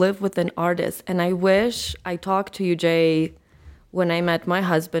when you live with an artist, and I wish I talked to you, Jay, when I met my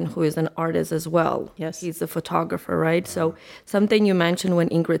husband, who is an artist as well. Yes. He's a photographer, right? So something you mentioned when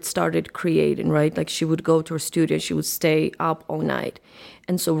Ingrid started creating, right? Like she would go to her studio, she would stay up all night.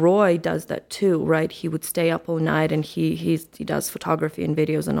 And so Roy does that too, right? He would stay up all night, and he does photography and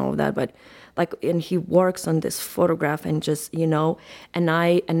videos and all of that, but and he works on this photograph and just, and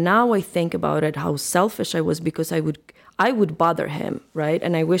now I think about it, how selfish I was, because I would bother him, right?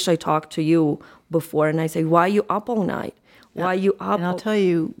 And I wish I talked to you before, and I say, why are you up all night? Why are you up? And I'll tell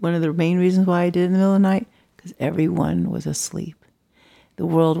you, one of the main reasons why I did it in the middle of the night, because everyone was asleep. the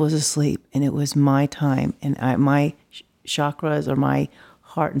world was asleep, and it was my time, and my chakras or my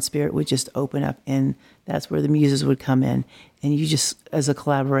heart and spirit would just open up, and that's where the muses would come in, and you just, as a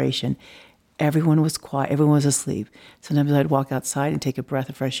collaboration, everyone was quiet, everyone was asleep. Sometimes I'd walk outside and take a breath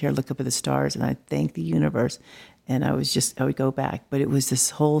of fresh air, look up at the stars, and I'd thank the universe, and I would go back. But it was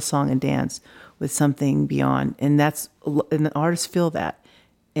this whole song and dance with something beyond, and the artists feel that.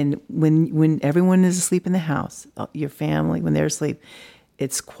 And when everyone is asleep in the house, your family, when they're asleep,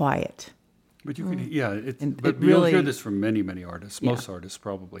 it's quiet. But you could, yeah, And but it you'll really- hear this from many, many artists. Most artists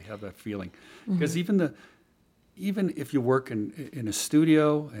probably have that feeling. Because even if you work in a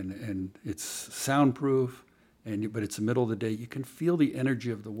studio and it's soundproof, but it's the middle of the day, you can feel the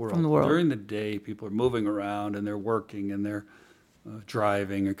energy of the world. From the world. During the day, people are moving around and they're working and they're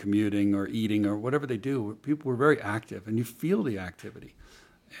driving or commuting or eating or whatever they do. People were very active, and you feel the activity.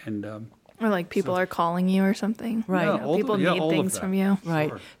 And Or like people are calling you or something. Right. You Yeah, know, all people the- yeah, need all of things that. from you.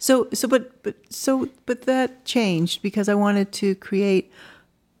 Right. Sure. But that changed because I wanted to create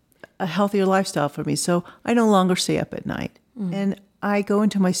a healthier lifestyle for me. So I no longer stay up at night, and I go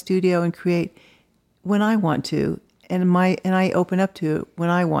into my studio and create when I want to, and I open up to it when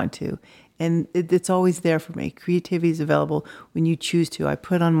I want to, and it's always there for me. Creativity is available when you choose to. I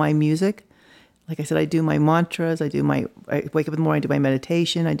put on my music. Like I said, I do my mantras, I wake up in the morning, I do my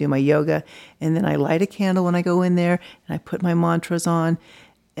meditation, I do my yoga, and then I light a candle when I go in there, and I put my mantras on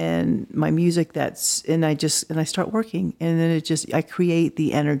and my music and I start working, and then I create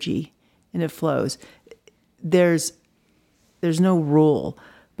the energy and it flows. There's no rule,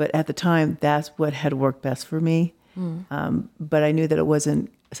 but at the time, that's what had worked best for me. But I knew that it wasn't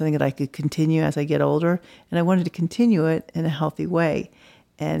something that I could continue as I get older, and I wanted to continue it in a healthy way.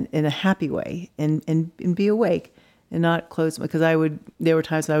 And in a happy way, and be awake and not close, because there were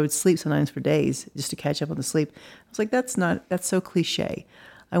times that I would sleep sometimes for days just to catch up on the sleep. I was like, that's so cliche.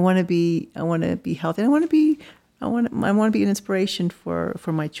 I want to be healthy. I want to be an inspiration for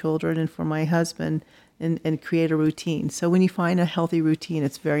my children and for my husband, and create a routine. So when you find a healthy routine,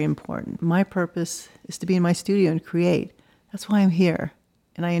 it's very important. My purpose is to be in my studio and create. That's why I'm here.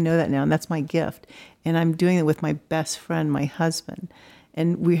 And I know that now, and that's my gift. And I'm doing it with my best friend, my husband.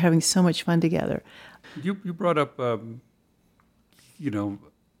 And we're having so much fun together. you brought up,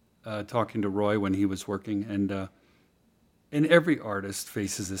 talking to Roy when he was working, and every artist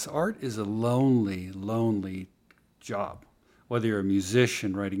faces this. Art is a lonely, lonely job. Whether you're a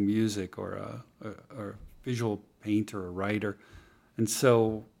musician writing music or a visual painter or writer, and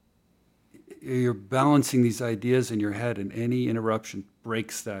so you're balancing these ideas in your head, and any interruption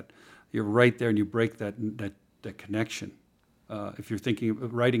breaks that. You're right there, and you break that connection. If you're thinking,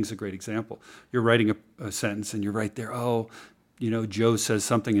 writing's a great example. You're writing a sentence, and you're right there. Oh, Joe says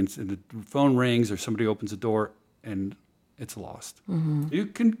something, and the phone rings, or somebody opens the door, and it's lost. Mm-hmm. You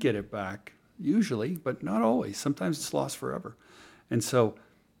can get it back, usually, but not always. Sometimes it's lost forever. And so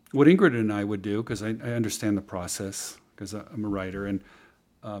what Ingrid and I would do, because I understand the process, because I'm a writer, and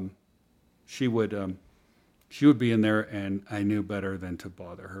she would be in there, and I knew better than to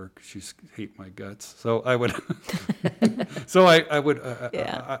bother her, because she hate my guts. So I would,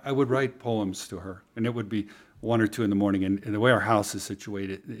 I would write poems to her, and it would be 1 or 2 in the morning. And the way our house is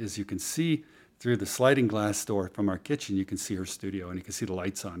situated is you can see through the sliding glass door from our kitchen, you can see her studio, and you can see the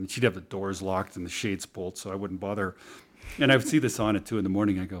lights on. And she'd have the doors locked and the shades pulled, so I wouldn't bother her. And I would see this on at 2 in the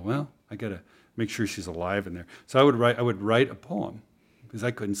morning. I go, well, I got to make sure she's alive in there. So I would write a poem, because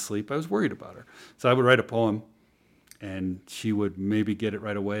I couldn't sleep. I was worried about her. So I would write a poem, and she would maybe get it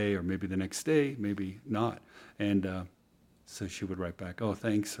right away, or maybe the next day, maybe not. And so she would write back, oh,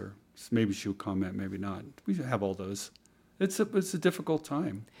 thanks, or maybe she would comment, maybe not. We have all those. It's a difficult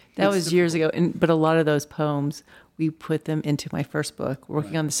time. That was years ago, but a lot of those poems, we put them into my first book. We're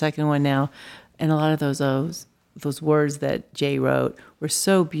working on the second one now, and a lot of those words that Jay wrote were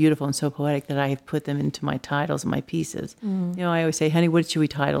so beautiful and so poetic that I have put them into my titles and my pieces. I always say, honey, what should we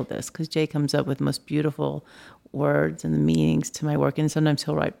title this? Because Jay comes up with the most beautiful words and the meanings to my work, and sometimes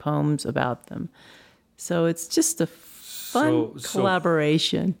he'll write poems about them. So it's just a fun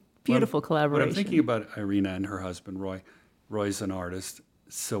collaboration, beautiful collaboration. But I'm thinking about Irina and her husband, Roy. Roy's an artist.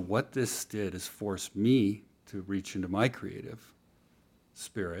 So what this did is force me to reach into my creative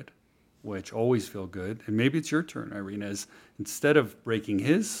spirit, which always feel good. And maybe it's your turn, Irina, is instead of breaking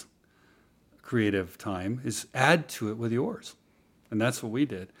his creative time, is add to it with yours. And that's what we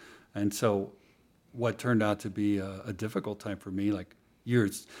did. And so what turned out to be a difficult time for me, like you're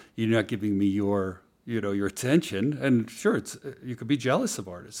not giving me your attention. And sure, you could be jealous of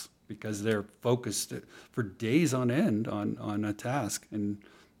artists because they're focused for days on end on a task, and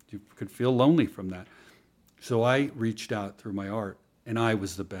you could feel lonely from that. So I reached out through my art and I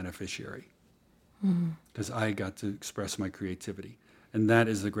was the beneficiary because I got to express my creativity. And that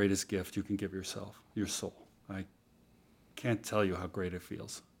is the greatest gift you can give yourself, your soul. I can't tell you how great it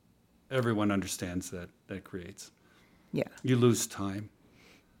feels. Everyone understands that creates. Yeah. You lose time,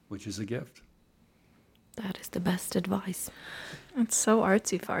 which is a gift. That is the best advice. It's so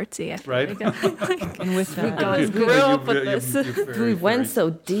artsy-fartsy, I feel Right? like. And with that, guys grew up with this. We went so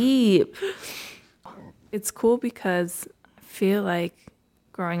deep. It's cool because I feel like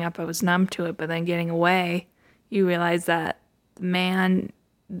growing up I was numb to it, but then getting away, you realize that the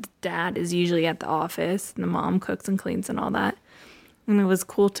dad is usually at the office, and the mom cooks and cleans and all that. And it was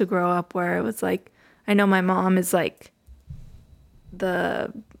cool to grow up where it was like, I know my mom is like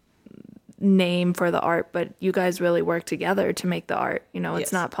the name for the art, but you guys really work together to make the art. You know, it's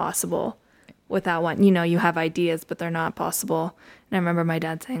Yes. not possible without one. You know, you have ideas, but they're not possible. And I remember my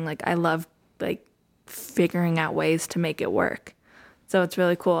dad saying, like, I love, like, figuring out ways to make it work. So it's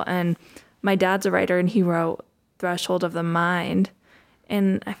really cool. And my dad's a writer, and he wrote Threshold of the Mind.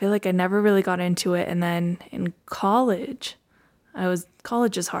 And I feel like I never really got into it. And then in college,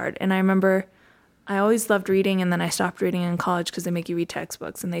 college is hard. And I remember I always loved reading, and then I stopped reading in college because they make you read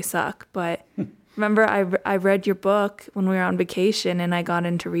textbooks and they suck. But remember, I read your book when we were on vacation, and I got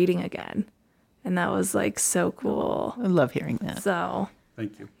into reading again. And that was like so cool. I love hearing that. So,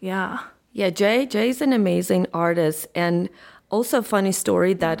 Thank you. yeah. Yeah, Jay's an amazing artist. And also a funny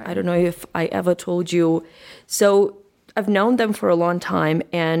story that I don't know if I ever told you. So I've known them for a long time,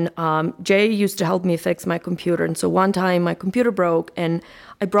 and Jay used to help me fix my computer. And so one time my computer broke, and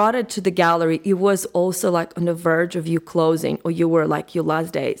I brought it to the gallery. It was also like on the verge of you closing, or you were like your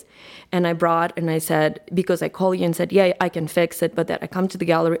last days. And I said, because I called you and said, yeah, I can fix it. But then I come to the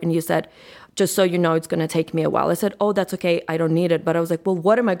gallery and you said, just so you know, it's going to take me a while. I said, oh, that's okay. I don't need it. But I was like, well,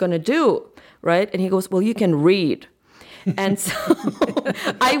 what am I going to do? Right? And he goes, well, you can read. And so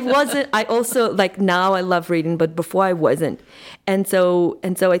I also, like, now I love reading, but before I wasn't. And so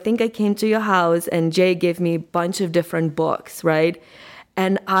I think I came to your house, and Jay gave me a bunch of different books, right?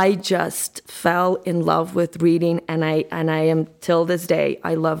 And I just fell in love with reading, and I am, till this day,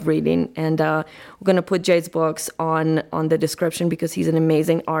 I love reading. And we're going to put Jay's books on the description because he's an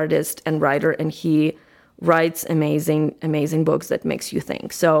amazing artist and writer, and he writes amazing books that makes you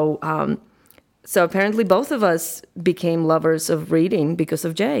think. So apparently both of us became lovers of reading because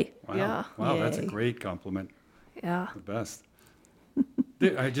of Jay. Wow. Yeah. Wow, that's a Yay. great compliment. Yeah. The best.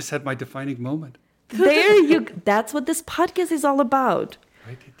 I just had my defining moment, That's what this podcast is all about.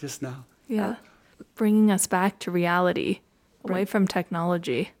 right? Just now. Yeah. Bringing us back to reality, away from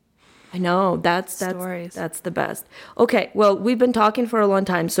technology. I know, that's Stories. that's the best. Okay, well, we've been talking for a long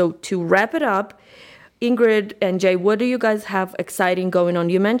time. So to wrap it up, Ingrid and Jay, what do you guys have exciting going on?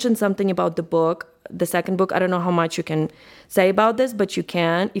 You mentioned something about the book, the second book. I don't know how much you can say about this, but you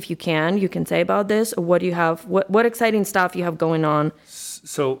can. If you can say about this. Or what do you have? What exciting stuff you have going on?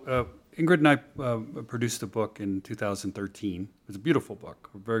 So Ingrid and I produced a book in 2013. It's a beautiful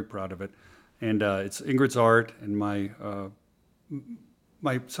book. We're very proud of it. And it's Ingrid's art and my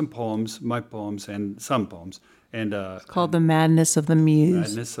poems, and some poems. And It's called The Madness of the Muse.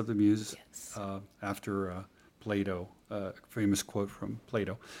 Madness of the Muse, after Plato, famous quote from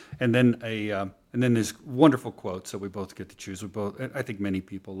Plato, and then there's wonderful quotes that we both get to choose. I think many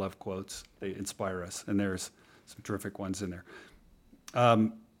people love quotes; they inspire us, and there's some terrific ones in there.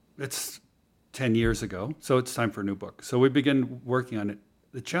 It's 10 years ago, so it's time for a new book. So we begin working on it.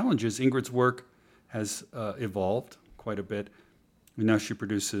 The challenge is Ingrid's work has evolved quite a bit. And now she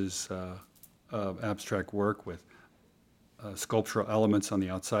produces abstract work with sculptural elements on the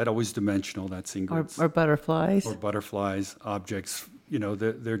outside, always dimensional. That's Ingrid's. Or butterflies. Or butterflies, objects. You know,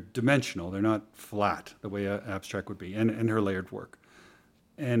 they're dimensional. They're not flat the way abstract would be, and her layered work.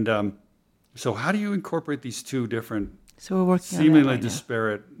 And so, how do you incorporate these two different, So we're working on seemingly that right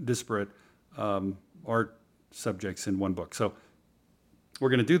now. disparate art subjects in one book? So we're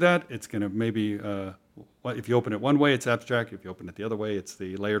going to do that. It's going to maybe, if you open it one way, it's abstract. If you open it the other way, it's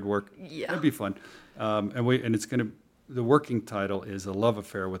the layered work. Yeah. It'd be fun. And it's going to. The working title is A Love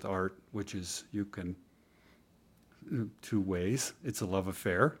Affair with Art, which is two ways. It's a love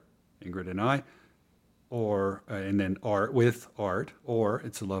affair, Ingrid and I, and then art with art, or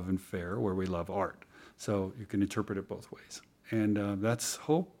it's a love affair where we love art. So you can interpret it both ways. And that's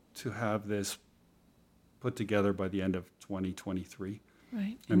hope to have this put together by the end of 2023.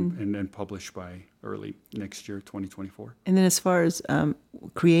 Right. And published by early next year, 2024. And then as far as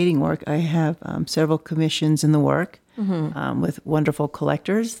creating work, I have several commissions in the work with wonderful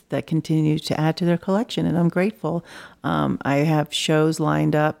collectors that continue to add to their collection, and I'm grateful. I have shows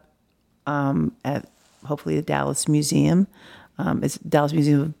lined up at hopefully the Dallas Museum It's Dallas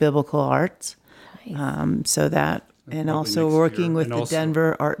Museum of Biblical Arts. So that, and Probably also next working year. with And the also-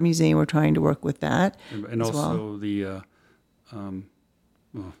 Denver Art Museum. We're trying to work with that And as also well.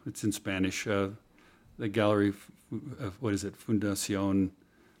 well, it's in Spanish, the gallery, what is it, Fundación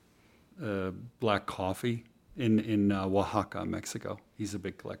Black Coffee in Oaxaca, Mexico. He's a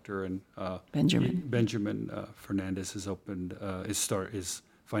big collector, and Benjamin Fernandez has opened, is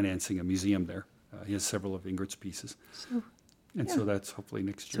financing a museum there. He has several of Ingrid's pieces. So that's hopefully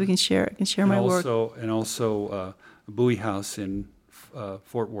next year. So we can share. I can share my work. And also a Bowie House in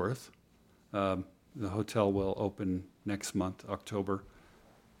Fort Worth. The hotel will open next month, October,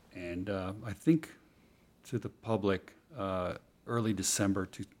 and I think to the public early December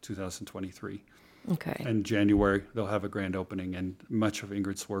 2023. Okay. And January they'll have a grand opening, and much of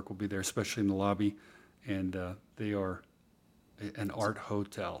Ingrid's work will be there, especially in the lobby. And they are an art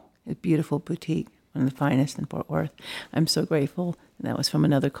hotel. A beautiful boutique, one of the finest in Fort Worth. I'm so grateful. And that was from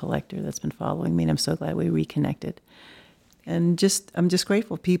another collector that's been following me, and I'm so glad we reconnected. And I'm just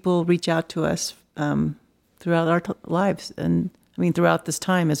grateful. People reach out to us throughout our lives, and I mean throughout this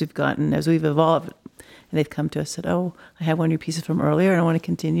time as we've evolved, and they've come to us and said, "Oh, I have one of your pieces from earlier, and I want to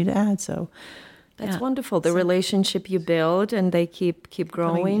continue to add." So That's wonderful. The relationship you build, and they keep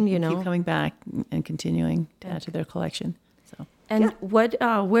growing. keep coming back and continuing to add to their collection. So. And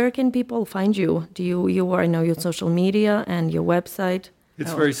where can people find you? I know your social media and your website.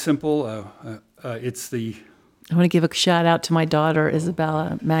 It's very simple. It's I want to give a shout out to my daughter,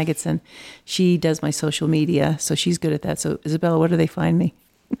 Isabella Magidson. She does my social media, so she's good at that. So, Isabella, where do they find me?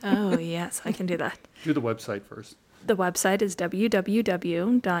 Oh, yes, I can do that. do the website first. The website is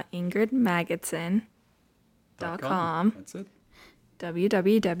www.ingridmagidson.com. That's it.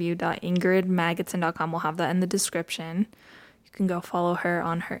 www.ingridmagidson.com. We'll have that in the description. You can go follow her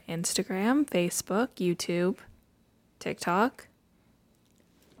on her Instagram, Facebook, YouTube, TikTok.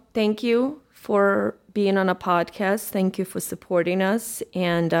 Thank you for being on a podcast. Thank you for supporting us.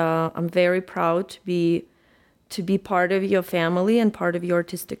 And I'm very proud to be part of your family and part of your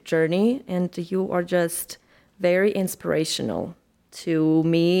artistic journey. And you are just very inspirational to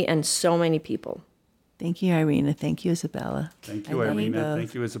me and so many people. Thank you, Irina. Thank you, Isabella. Thank you, Irina.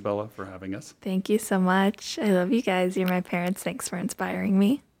 Thank you, Isabella, for having us. Thank you so much. I love you guys. You're my parents. Thanks for inspiring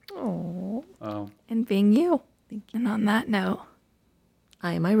me. Oh. And being you. Thank you. And on that note,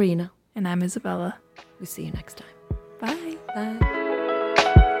 I am Irina. and I'm Isabella. We'll see you next time. Bye. Bye.